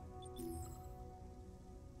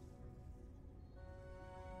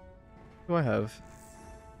 What do I have?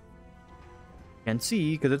 Can't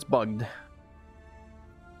see because it's bugged.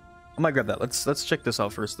 I might grab that. Let's check this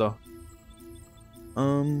out first though.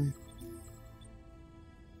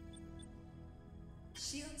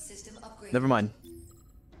 Shield system upgrade. Never mind.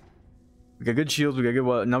 We got good shields. We got good.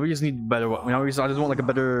 What? Now we just need better. Now I just want like a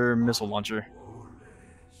better missile launcher.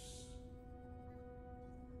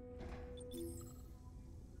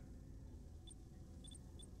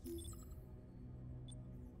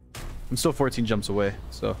 I'm still 14 jumps away,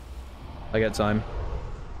 so I got time.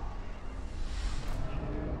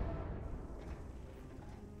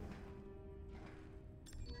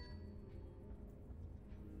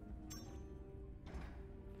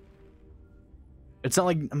 It's not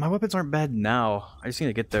like my weapons aren't bad now. I just need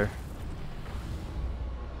to get there.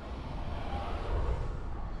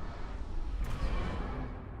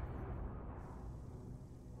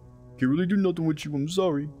 Can't really do nothing with you, I'm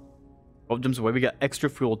sorry. 12 jumps away, we got extra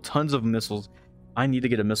fuel, tons of missiles. I need to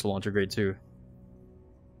get a missile launcher grade too.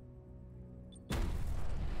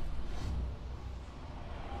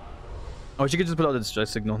 Oh, she could just put out a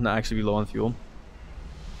distress signal, not actually be low on fuel.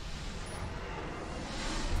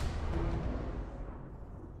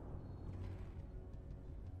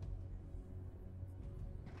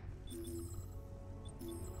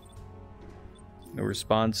 No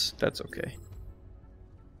response, that's okay.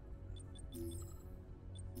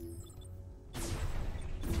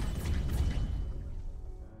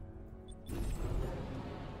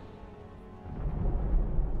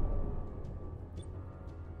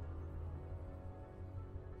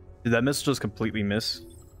 Did that missile just completely miss?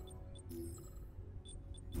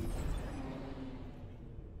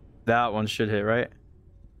 That one should hit, right?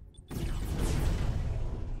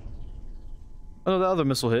 Oh, the other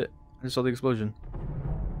missile hit. I just saw the explosion.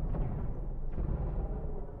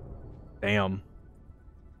 Damn.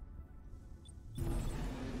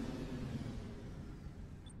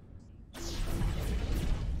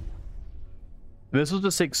 The missiles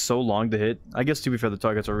just take so long to hit. I guess to be fair, the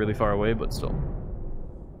targets are really far away, but still.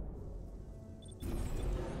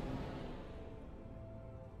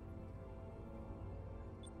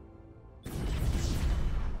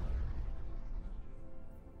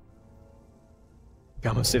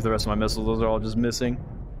 I'm gonna save the rest of my missiles. Those are all just missing.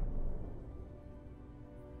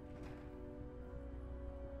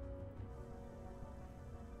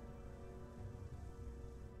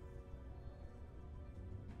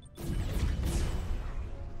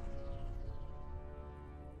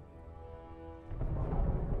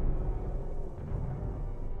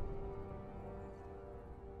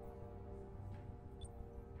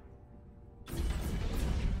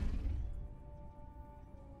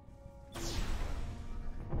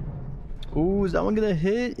 Ooh, is that one gonna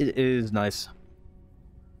hit? It is. Nice.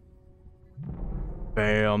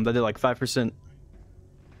 Bam, that did like 5%.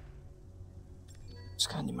 Just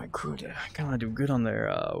kind of need my crew to kind of do good on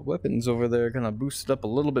their weapons over there. Kind of boost it up a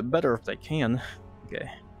little bit better if they can. Okay.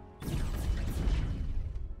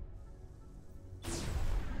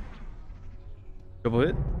 Double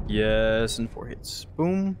hit? Yes, and 4 hits.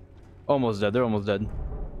 Boom. Almost dead. They're almost dead.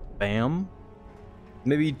 Bam.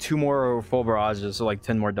 Maybe 2 more full barrages, so like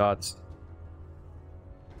 10 more dots.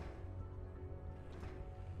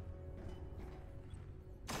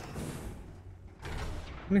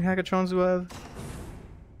 How many hackatrons do I have?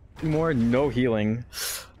 2 more? No healing.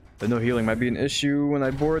 The no healing might be an issue when I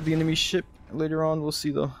board the enemy ship later on. We'll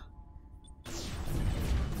see though.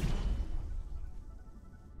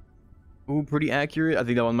 Ooh, pretty accurate. I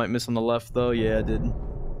think that one might miss on the left though. Yeah, it did. And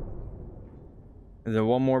then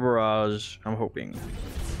 1 more barrage. I'm hoping.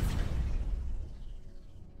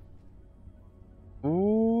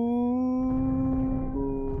 Ooh.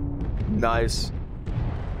 Nice.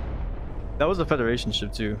 That was a Federation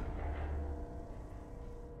ship too.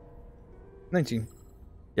 19.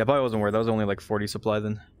 Yeah, probably wasn't worth. That was only like 40 supply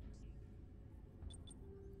then.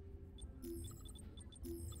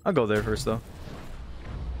 I'll go there first though.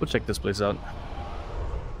 We'll check this place out.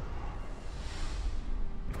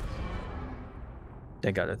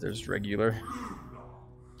 Thank God that there's regular.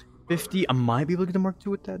 50. I might be able to get a Mark II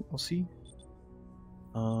with that. We'll see.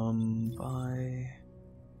 By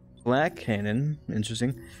Black Cannon.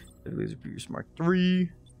 Interesting. Laser Pierce Mark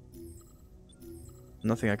III.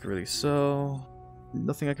 Nothing I can really sell.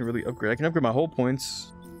 Nothing I can really upgrade. I can upgrade my whole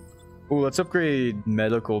points. Oh, let's upgrade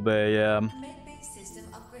Medical Bay, yeah. Medbay system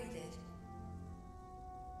upgraded.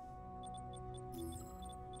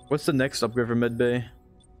 What's the next upgrade for Medbay?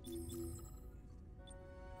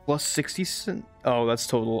 Plus 60 cent? Oh, that's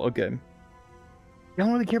total. Okay. I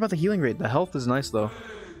don't really care about the healing rate. The health is nice though.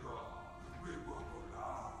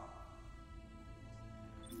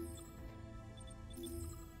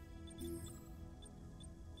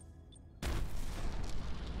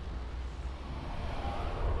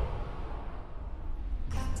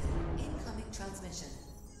 Captain, incoming transmission.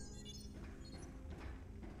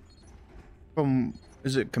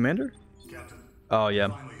 Is it Commander? Captain. Oh yeah.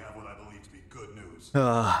 We finally have what I believe to be good news. We've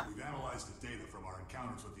analyzed the data from our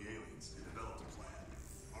encounters with the aliens and developed a plan.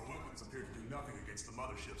 Our weapons appear to do nothing against the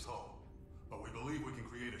mothership's hull, but we believe we can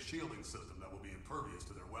create a shielding system that will be impervious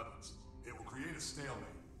to their weapons. It will create a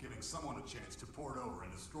stalemate, giving someone a chance to port over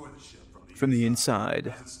and destroy the ship From the inside.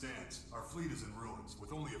 As it stands, our fleet is in ruins,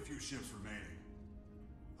 with only a few ships remaining.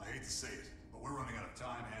 I hate to say it, but we're running out of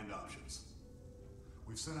time and options.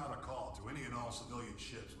 We've sent out a call to any and all civilian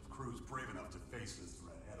ships with crews brave enough to face this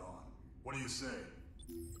threat head on. What do you say?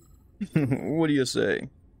 What do you say?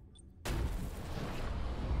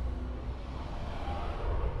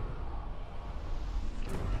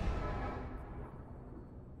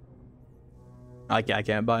 I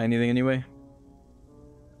can't buy anything anyway.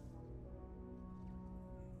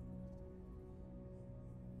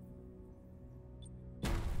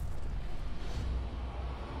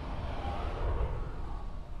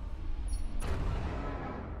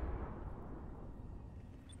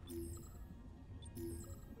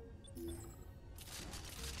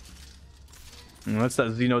 That's that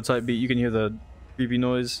Xenotype beat. You can hear the creepy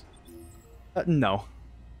noise. No.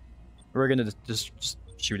 We're gonna just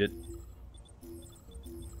shoot it.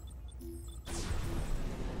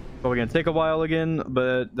 Probably gonna take a while again,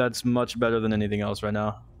 but that's much better than anything else right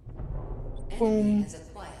now. Enemy has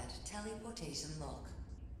acquired teleportation lock.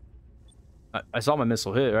 I saw my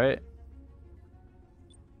missile hit, right?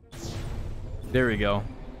 There we go.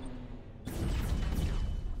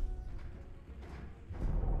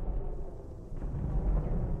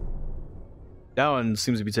 That one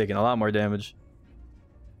seems to be taking a lot more damage.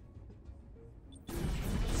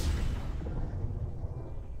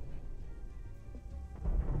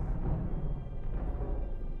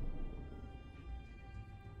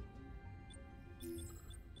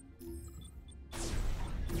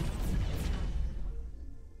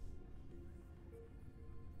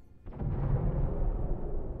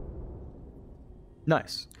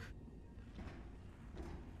 Nice.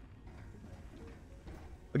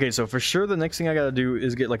 Okay, so for sure the next thing I gotta do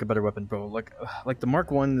is get like a better weapon, bro. Like the Mark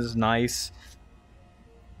 1 is nice.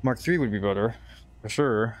 Mark 3 would be better, for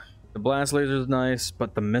sure. The blast laser is nice,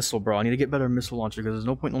 but the missile, bro, I need to get better missile launcher because there's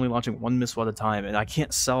no point in only launching one missile at a time, and I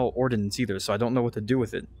can't sell ordnance either, so I don't know what to do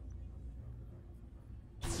with it.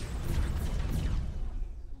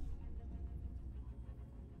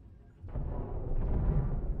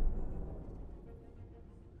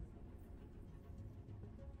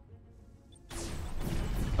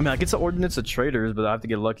 I mean, I get the ordnance at traders, but I have to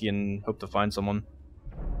get lucky and hope to find someone.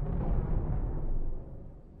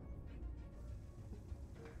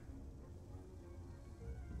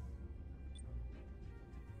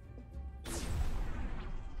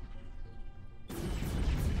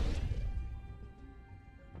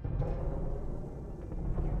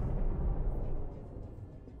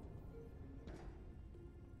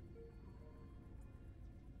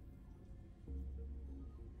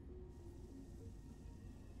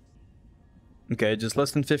 Okay, just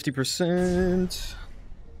less than 50%.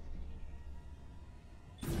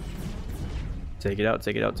 Take it out,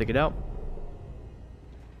 take it out, take it out.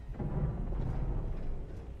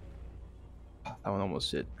 That one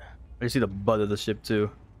almost hit. I see the butt of the ship too.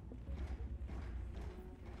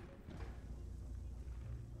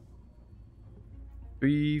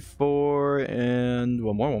 Three, four, and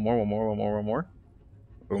one more.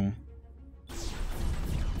 Boom.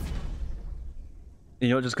 You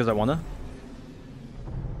know, just because I wanna.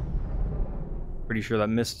 Pretty sure that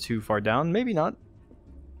missed too far down. Maybe not.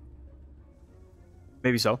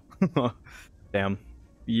 Maybe so. Damn.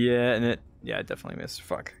 Yeah, and it definitely missed.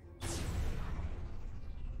 Fuck.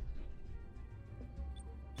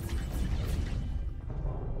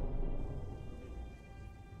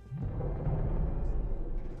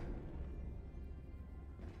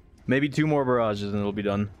 Maybe two more barrages and it'll be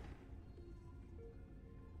done.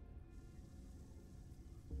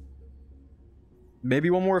 Maybe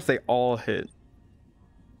one more if they all hit.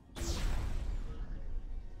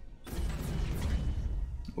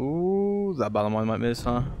 Ooh, that bottom one might miss,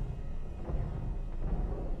 huh?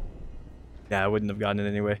 Yeah, I wouldn't have gotten it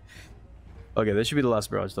anyway. Okay, this should be the last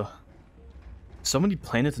barrage, though. So many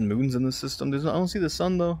planets and moons in this system. I don't see the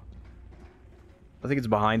sun, though. I think it's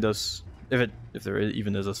behind us. If there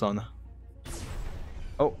even is a sun.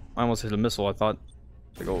 Oh, I almost hit a missile, I thought.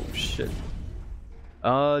 Like, oh, shit.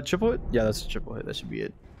 Triple hit? Yeah, that's a triple hit. That should be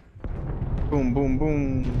it. Boom, boom,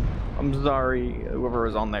 boom. I'm sorry, whoever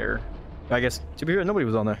was on there. I guess, to be fair, nobody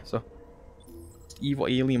was on there, so. Evil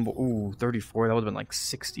alien, ooh, 34. That would have been like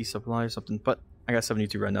 60 supply or something. But I got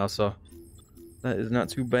 72 right now, so that is not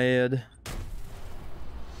too bad.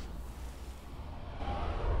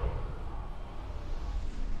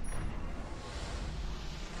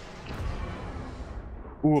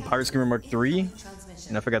 Ooh, a Pirate Screamer Mark III.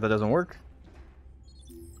 And I forgot that doesn't work.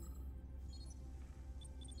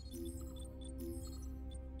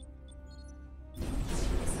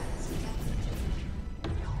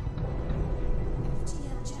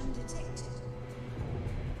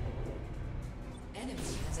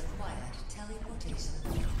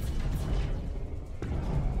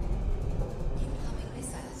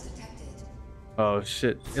 Oh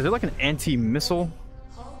shit. Is there like an anti-missile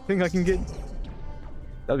thing I can get?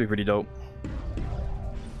 That'd be pretty dope.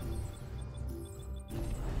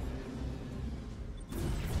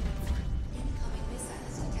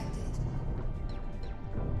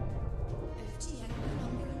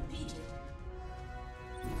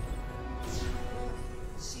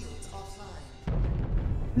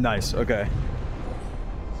 Nice, okay.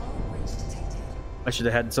 I should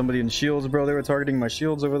have had somebody in shields, bro. They were targeting my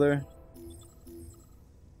shields over there.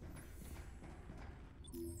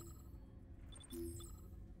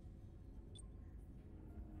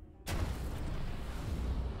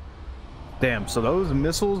 Damn, so those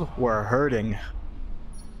missiles were hurting.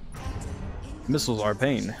 Missiles are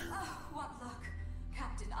pain. Oh, what luck.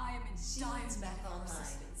 Captain, I am in dire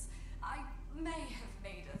necrosis. I may have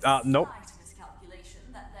made a Nope. slight miscalculation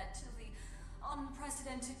that led to the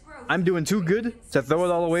unprecedented growth. I'm doing too good to throw it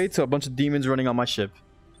all away to a bunch of demons running on my ship.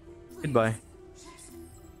 Goodbye.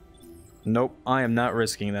 Nope, I am not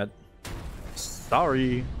risking that.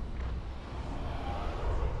 Sorry.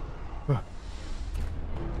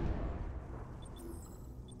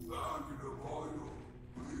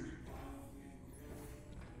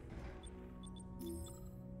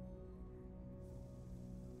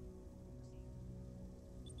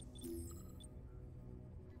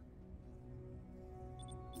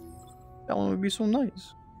 That one would be so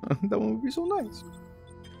nice. That one would be so nice.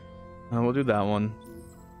 We'll do that one.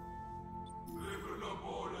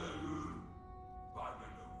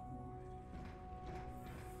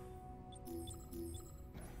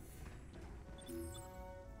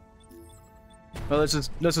 Well, let's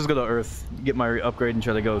just go to Earth, get my upgrade, and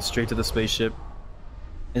try to go straight to the spaceship,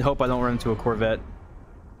 and hope I don't run into a Corvette.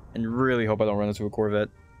 And really hope I don't run into a Corvette.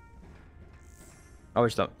 I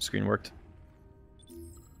wish that screen worked.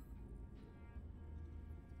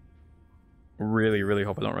 Really, really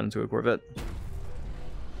hope I don't run into a Corvette.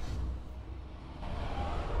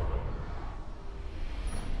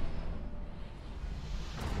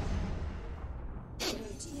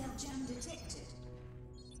 ATM jam detected.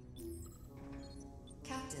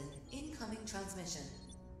 Captain, incoming transmission.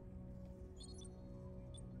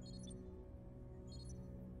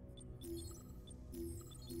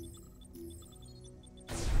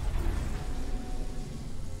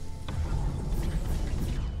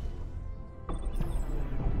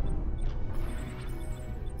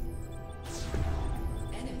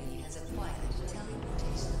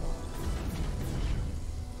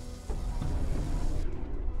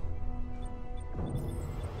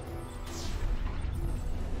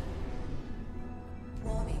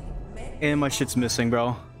 And my shit's missing,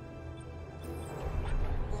 bro.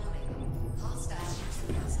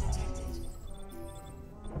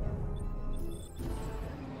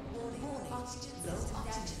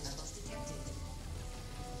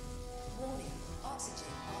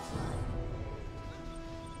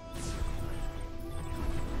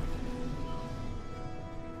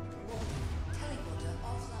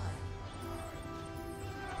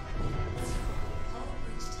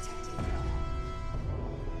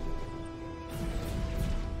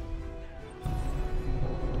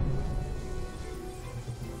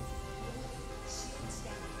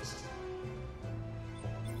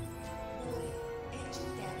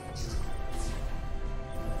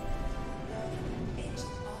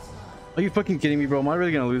 Are you fucking kidding me, bro? Am I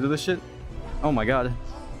really gonna lose to this shit? Oh my god.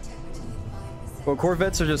 Well,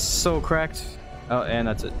 Corvettes are just so cracked. Oh, and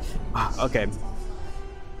that's it. Okay.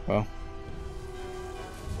 Well.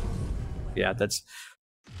 Yeah, that's...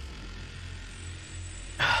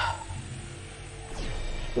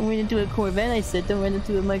 Don't run into a Corvette, I said. Don't run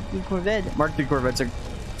into a Mark III Corvette. Mark III Corvettes are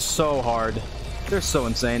so hard. They're so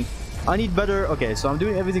insane. I need better... Okay, so I'm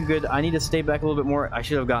doing everything good. I need to stay back a little bit more. I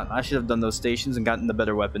should have done those stations and gotten the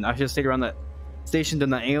better weapon. I should have stayed around that station, done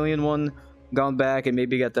the alien one, gone back, and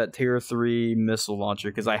maybe got that tier 3 missile launcher,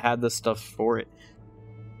 because I had the stuff for it.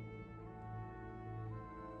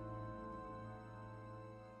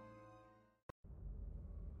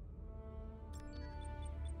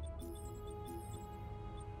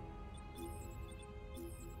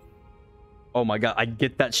 Oh my god, I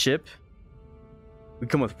get that ship. We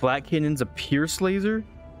come with flat cannons, a pierce laser.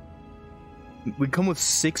 We come with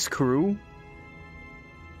 6 crew.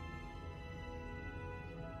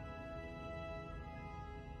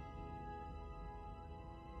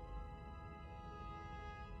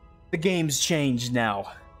 The game's changed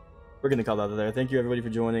now. We're gonna call that there. Thank you everybody for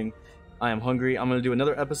joining. I am hungry. I'm gonna do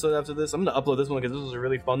another episode after this. I'm gonna upload this one because this was a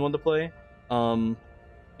really fun one to play.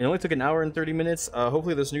 It only took an hour and 30 minutes.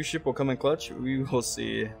 Hopefully this new ship will come in clutch. We will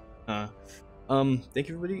see. Thank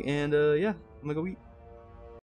you everybody, and yeah, I'm gonna go eat.